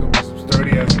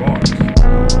ass bars.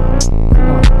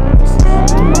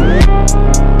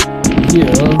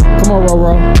 Yeah. Come on,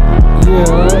 Roro. Yeah.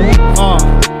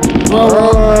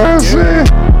 Roro.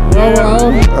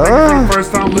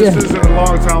 First time listeners and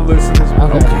long time listeners.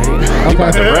 Okay.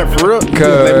 About to rap for real?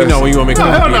 Let me know when you want me to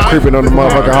come. Creeping on the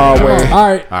motherfucking hallway. All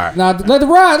right. Now let the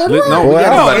ride. Let the ride. No, we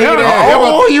gotta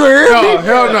you hear me?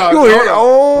 Hell no. You hear?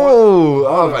 Oh, I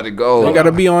was about to go. We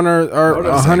gotta be on our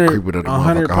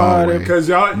 100 pod. Because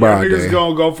y'all niggas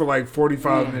gonna go for like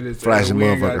 45 minutes. Flashing and we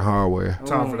ain't motherfucking got hardware.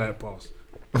 Time for that pause.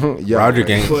 Roderick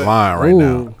ain't lying right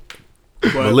now.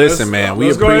 But listen, man,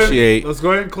 we appreciate. Let's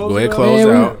go ahead and close. Go ahead, close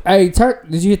out. Hey,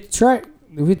 did you hit the track?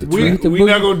 We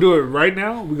not gonna do it right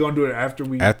now. We're gonna do it after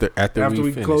we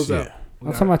we finish, close yeah. out.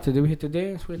 I'm talking about did we hit the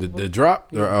dance? The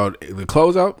drop or the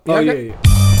closeout? Oh yeah.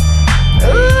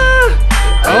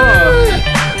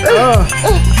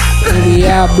 We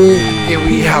out, bitch.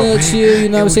 We out, chill. You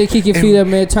know what I'm saying? Kick your feet up,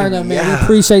 man. Turn up, man. We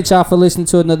appreciate y'all for listening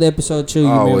to another episode of Chill You,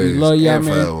 man. We love y'all,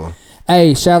 man.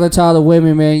 Hey, shout out to all the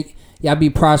women, man. Y'all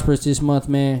be prosperous this month,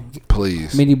 man.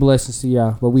 Please. Many blessings to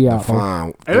y'all. But we out.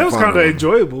 Fine. And that was kind of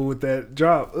enjoyable with that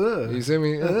drop. You see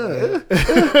me? Ain't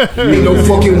no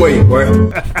fucking way, boy.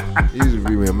 You just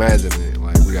be imagining it.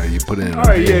 Like, we got to put in. All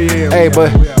right, yeah. Hey,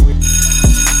 but.